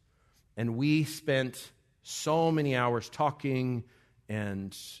Mount. And we spent so many hours talking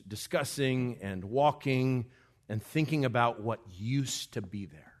and discussing and walking and thinking about what used to be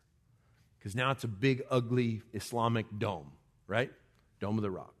there. Because now it's a big, ugly Islamic dome, right? Dome of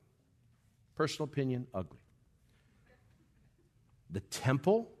the Rock. Personal opinion, ugly. The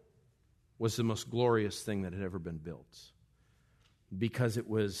temple was the most glorious thing that had ever been built, because it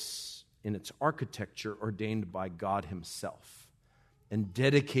was, in its architecture, ordained by God himself and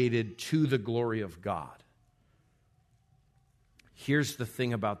dedicated to the glory of God. Here's the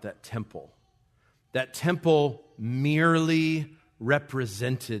thing about that temple. That temple merely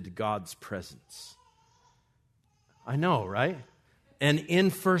represented God's presence. I know, right? And in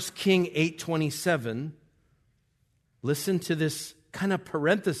 1 King 8:27, listen to this kind of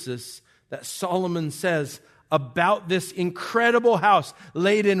parenthesis that Solomon says about this incredible house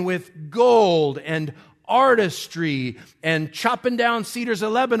laden with gold and artistry and chopping down cedars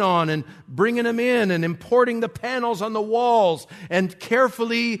of Lebanon and bringing them in and importing the panels on the walls and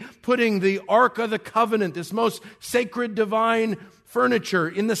carefully putting the Ark of the Covenant, this most sacred divine furniture,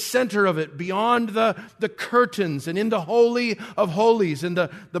 in the center of it, beyond the curtains and in the Holy of Holies and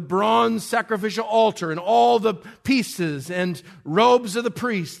the bronze sacrificial altar and all the pieces and robes of the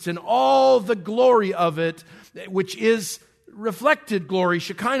priests and all the glory of it, which is reflected glory,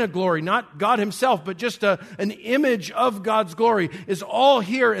 Shekinah glory, not God himself, but just an image of God's glory, is all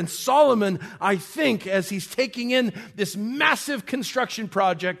here. And Solomon, I think, as he's taking in this massive construction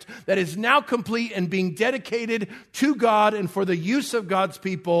project that is now complete and being dedicated to God and for the use of God's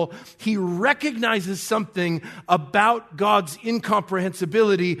people, he recognizes something about God's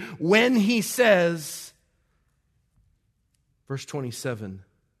incomprehensibility when he says, verse 27,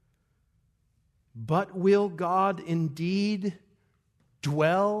 "But will God indeed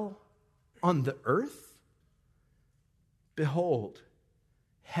dwell on the earth? Behold,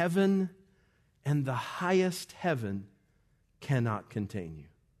 heaven and the highest heaven cannot contain you.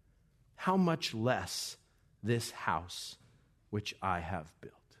 How much less this house which I have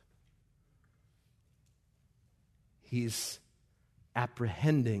built?" He's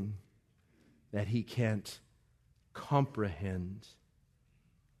apprehending that he can't comprehend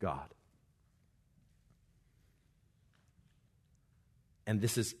God. And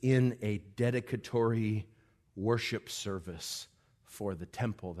this is in a dedicatory worship service for the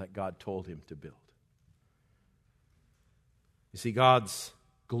temple that God told him to build. You see, God's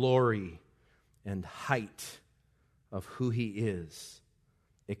glory and height of who he is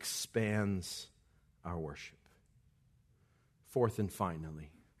expands our worship. Fourth and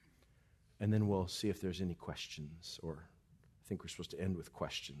finally, and then we'll see if there's any questions, or I think we're supposed to end with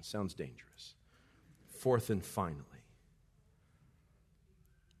questions. Sounds dangerous. Fourth and finally,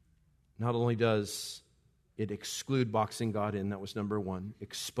 not only does it exclude boxing God in, that was number one,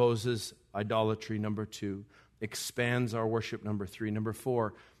 exposes idolatry, number two, expands our worship, number three, number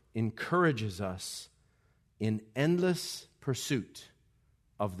four, encourages us in endless pursuit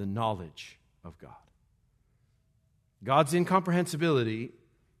of the knowledge of God. God's incomprehensibility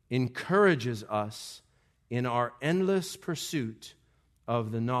encourages us in our endless pursuit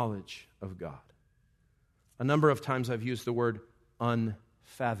of the knowledge of God. A number of times I've used the word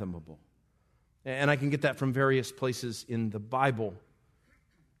unfathomable. And I can get that from various places in the Bible.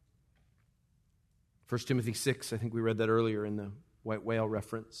 1 Timothy 6, I think we read that earlier in the white whale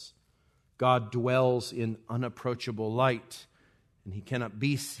reference. God dwells in unapproachable light, and he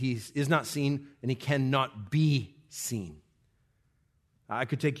is not seen, and he cannot be seen. I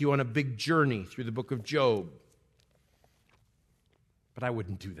could take you on a big journey through the book of Job, but I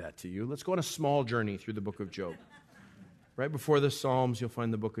wouldn't do that to you. Let's go on a small journey through the book of Job. Right before the Psalms, you'll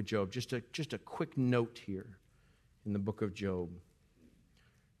find the book of Job. Just a quick note here in the book of Job.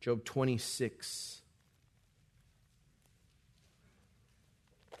 Job 26,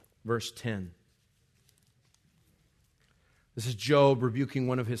 verse 10. This is Job rebuking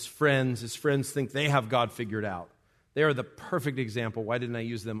one of his friends. His friends think they have God figured out. They are the perfect example. Why didn't I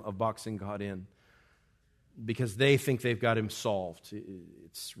use them of boxing God in? Because they think they've got him solved.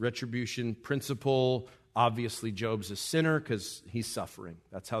 It's retribution principle. Obviously, Job's a sinner because he's suffering.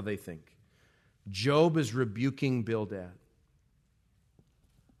 That's how they think. Job is rebuking Bildad.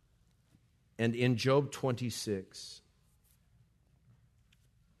 And in Job 26,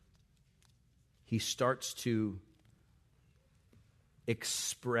 he starts to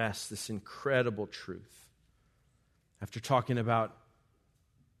express this incredible truth. After talking about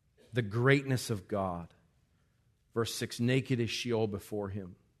the greatness of God, verse 6, naked is Sheol before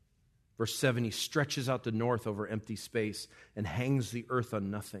him. Verse 7, he stretches out the north over empty space and hangs the earth on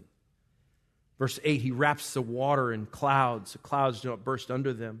nothing. Verse 8, he wraps the water in clouds. The clouds do not burst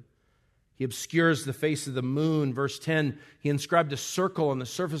under them. He obscures the face of the moon. Verse 10, he inscribed a circle on the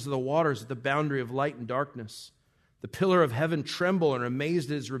surface of the waters at the boundary of light and darkness. The pillar of heaven tremble and are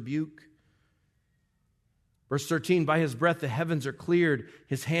amazed at his rebuke. Verse 13, by his breath the heavens are cleared.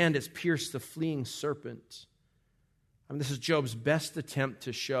 His hand has pierced the fleeing serpent. I mean, this is Job's best attempt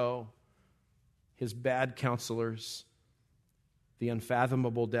to show his bad counselors the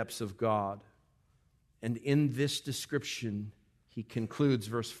unfathomable depths of God. And in this description, he concludes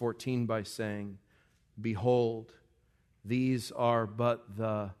verse 14 by saying, behold, these are but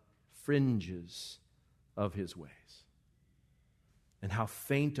the fringes of his ways. And how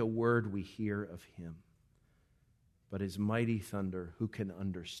faint a word we hear of him. But his mighty thunder, who can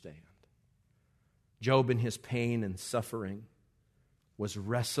understand? Job, in his pain and suffering, was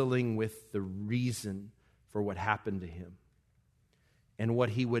wrestling with the reason for what happened to him. And what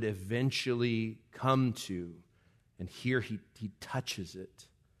he would eventually come to, and here he touches it,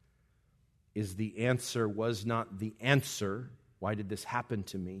 is the answer was not the answer, why did this happen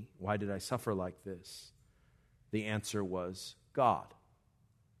to me? Why did I suffer like this? The answer was God.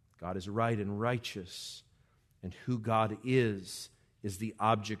 God is right and righteous. And who God is the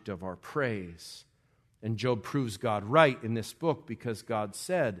object of our praise. And Job proves God right in this book because God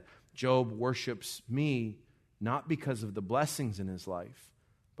said, Job worships me not because of the blessings in his life,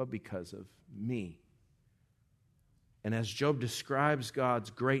 but because of me. And as Job describes God's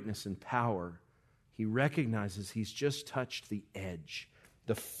greatness and power, he recognizes he's just touched the edge,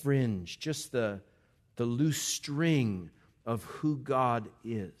 the fringe, just the loose string of who God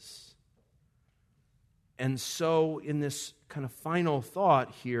is. And so in this kind of final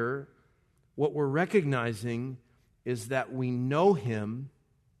thought here, what we're recognizing is that we know him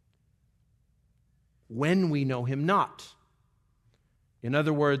when we know him not. In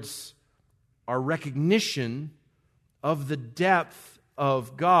other words, our recognition of the depth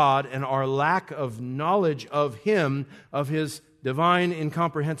of God and our lack of knowledge of him, of his divine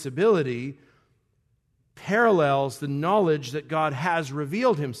incomprehensibility, parallels the knowledge that God has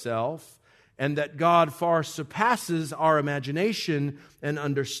revealed himself, and that God far surpasses our imagination and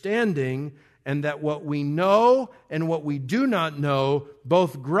understanding, and that what we know and what we do not know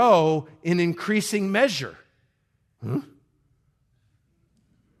both grow in increasing measure.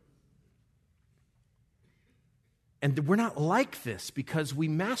 And we're not like this because we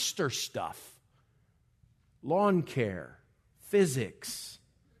master stuff. Lawn care, physics,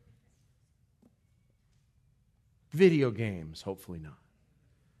 video games, hopefully not.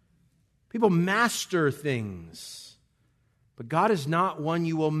 People master things. But God is not one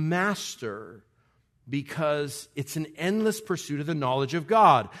you will master because it's an endless pursuit of the knowledge of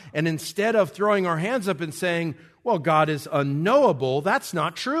God. And instead of throwing our hands up and saying, well, God is unknowable, that's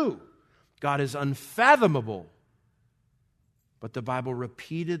not true. God is unfathomable. But the Bible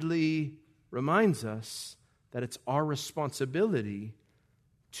repeatedly reminds us that it's our responsibility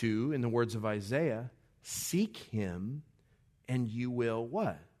to, in the words of Isaiah, seek Him and you will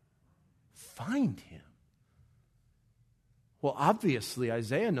what? Find Him. Well, obviously,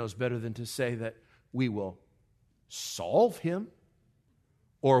 Isaiah knows better than to say that we will solve Him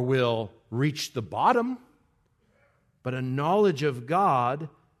or will reach the bottom. But a knowledge of God,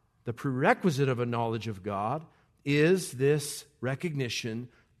 the prerequisite of a knowledge of God, is this recognition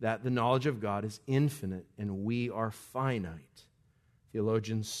that the knowledge of God is infinite and we are finite.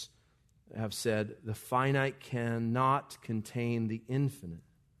 Theologians have said the finite cannot contain the infinite.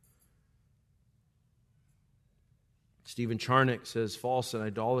 Stephen Charnock says false and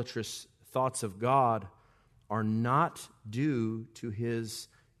idolatrous thoughts of God are not due to His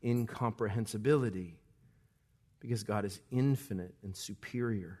incomprehensibility because God is infinite and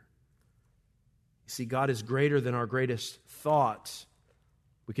superior. You see, God is greater than our greatest thought.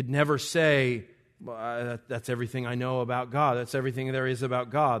 We could never say, well, that's everything I know about God. That's everything there is about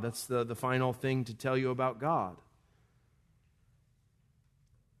God. That's the final thing to tell you about God.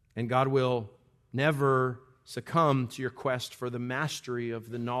 And God will never succumb to your quest for the mastery of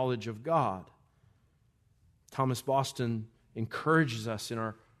the knowledge of God. Thomas Boston encourages us in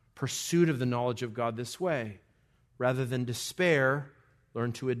our pursuit of the knowledge of God this way. Rather than despair,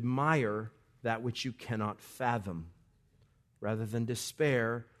 learn to admire that which you cannot fathom. Rather than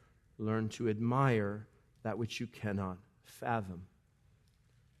despair, learn to admire that which you cannot fathom.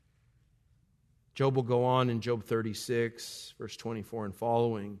 Job will go on in Job 36, verse 24 and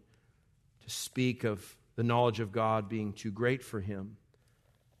following, to speak of the knowledge of God being too great for him.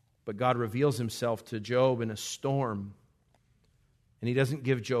 But God reveals Himself to Job in a storm. And He doesn't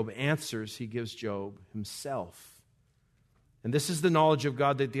give Job answers, He gives Job Himself. And this is the knowledge of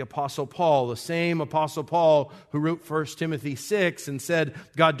God that the Apostle Paul, the same Apostle Paul who wrote 1 Timothy 6 and said,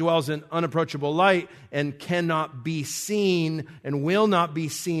 God dwells in unapproachable light and cannot be seen and will not be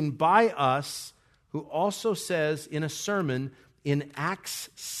seen by us, who also says in a sermon in Acts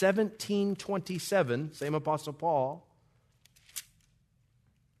 17:27, same Apostle Paul,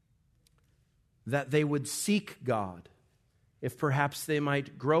 that they would seek God, if perhaps they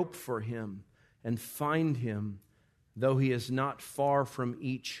might grope for Him and find Him, though He is not far from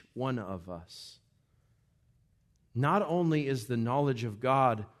each one of us. Not only is the knowledge of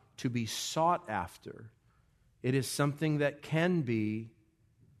God to be sought after, it is something that can be,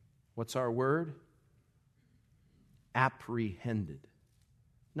 what's our word? Apprehended,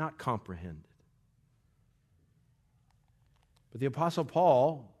 not comprehended. But the Apostle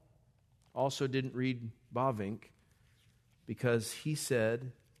Paul also didn't read Bavinck because he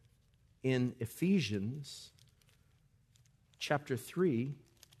said in Ephesians chapter 3,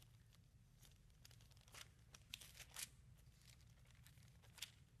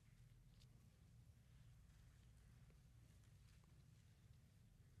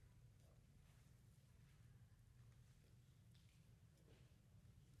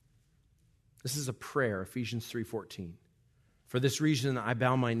 this is a prayer, Ephesians 3:14. For this reason I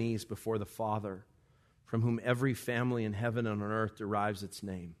bow my knees before the Father, from whom every family in heaven and on earth derives its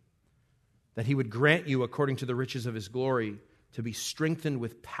name, that He would grant you, according to the riches of His glory, to be strengthened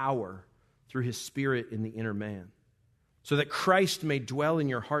with power through His Spirit in the inner man, so that Christ may dwell in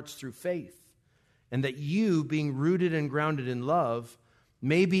your hearts through faith, and that you, being rooted and grounded in love,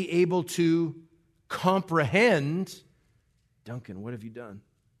 may be able to comprehend, Duncan, what have you done?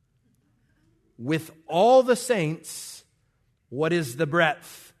 With all the saints, what is the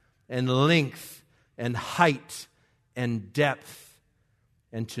breadth and length and height and depth,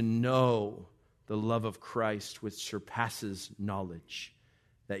 and to know the love of Christ which surpasses knowledge,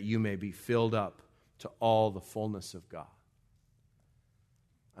 that you may be filled up to all the fullness of God.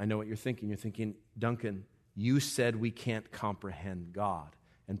 I know what you're thinking. You're thinking, Duncan, you said we can't comprehend God,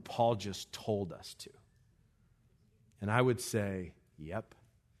 and Paul just told us to. And I would say, yep.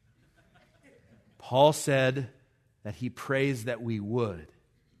 Paul said that he prays that we would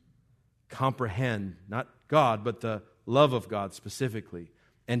comprehend, not God, but the love of God specifically,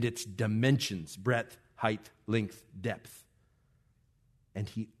 and its dimensions, breadth, height, length, depth. And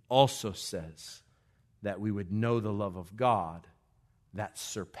he also says that we would know the love of God that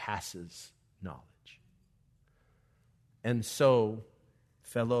surpasses knowledge. And so,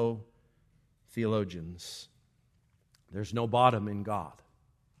 fellow theologians, there's no bottom in God.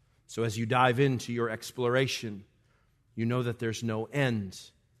 So as you dive into your exploration, you know that there's no end.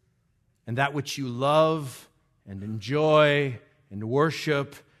 And that which you love and enjoy and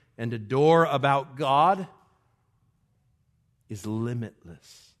worship and adore about God is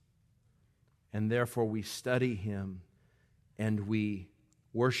limitless. And therefore we study Him and we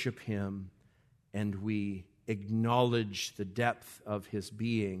worship Him and we acknowledge the depth of His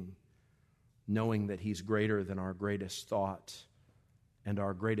being, knowing that He's greater than our greatest thought and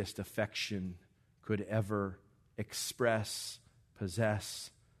our greatest affection could ever express, possess,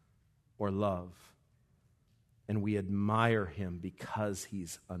 or love. And we admire Him because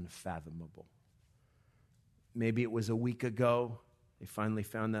He's unfathomable. Maybe it was a week ago, they finally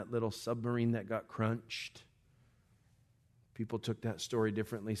found that little submarine that got crunched. People took that story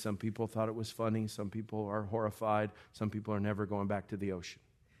differently. Some people thought it was funny. Some people are horrified. Some people are never going back to the ocean.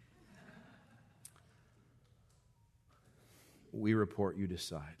 We report, you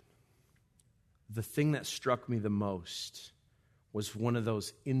decide. The thing that struck me the most was one of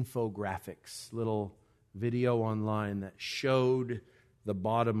those infographics, little video online that showed the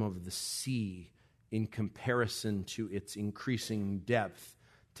bottom of the sea in comparison to its increasing depth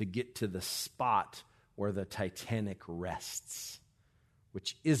to get to the spot where the Titanic rests,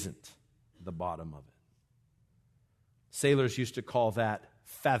 which isn't the bottom of it. Sailors used to call that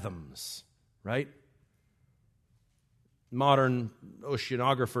fathoms, right? Modern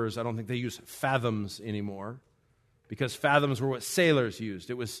oceanographers, I don't think they use fathoms anymore, because fathoms were what sailors used.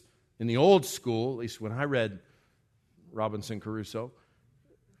 It was in the old school, at least when I read Robinson Crusoe,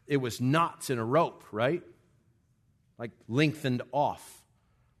 it was knots in a rope, right? Like lengthened off.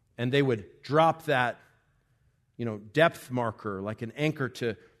 And they would drop that, depth marker like an anchor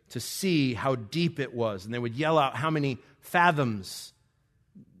to see how deep it was. And they would yell out how many fathoms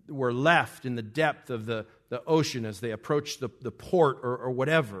were left in the depth of the ocean as they approached the port or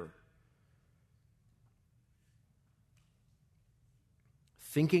whatever.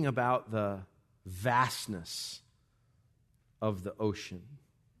 Thinking about the vastness of the ocean,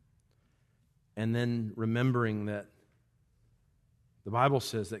 and then remembering that the Bible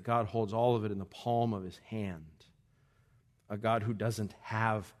says that God holds all of it in the palm of His hand. A God who doesn't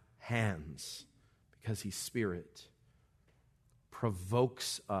have hands because He's Spirit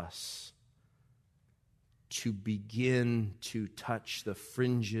provokes us to begin to touch the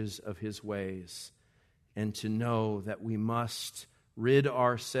fringes of His ways and to know that we must rid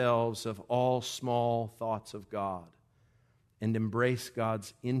ourselves of all small thoughts of God and embrace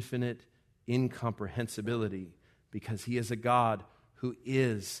God's infinite incomprehensibility, because He is a God who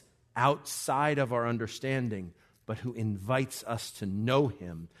is outside of our understanding, but who invites us to know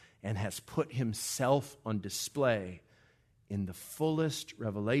Him and has put Himself on display in the fullest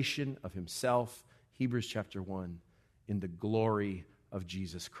revelation of Himself, Hebrews chapter 1, in the glory of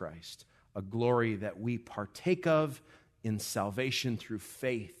Jesus Christ, a glory that we partake of in salvation through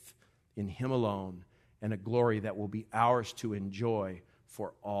faith in Him alone, and a glory that will be ours to enjoy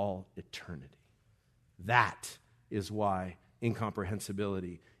for all eternity. That is why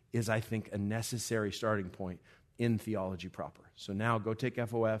incomprehensibility is, I think, a necessary starting point in theology proper. So now go take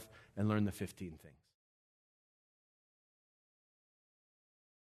FOF and learn the 15 things.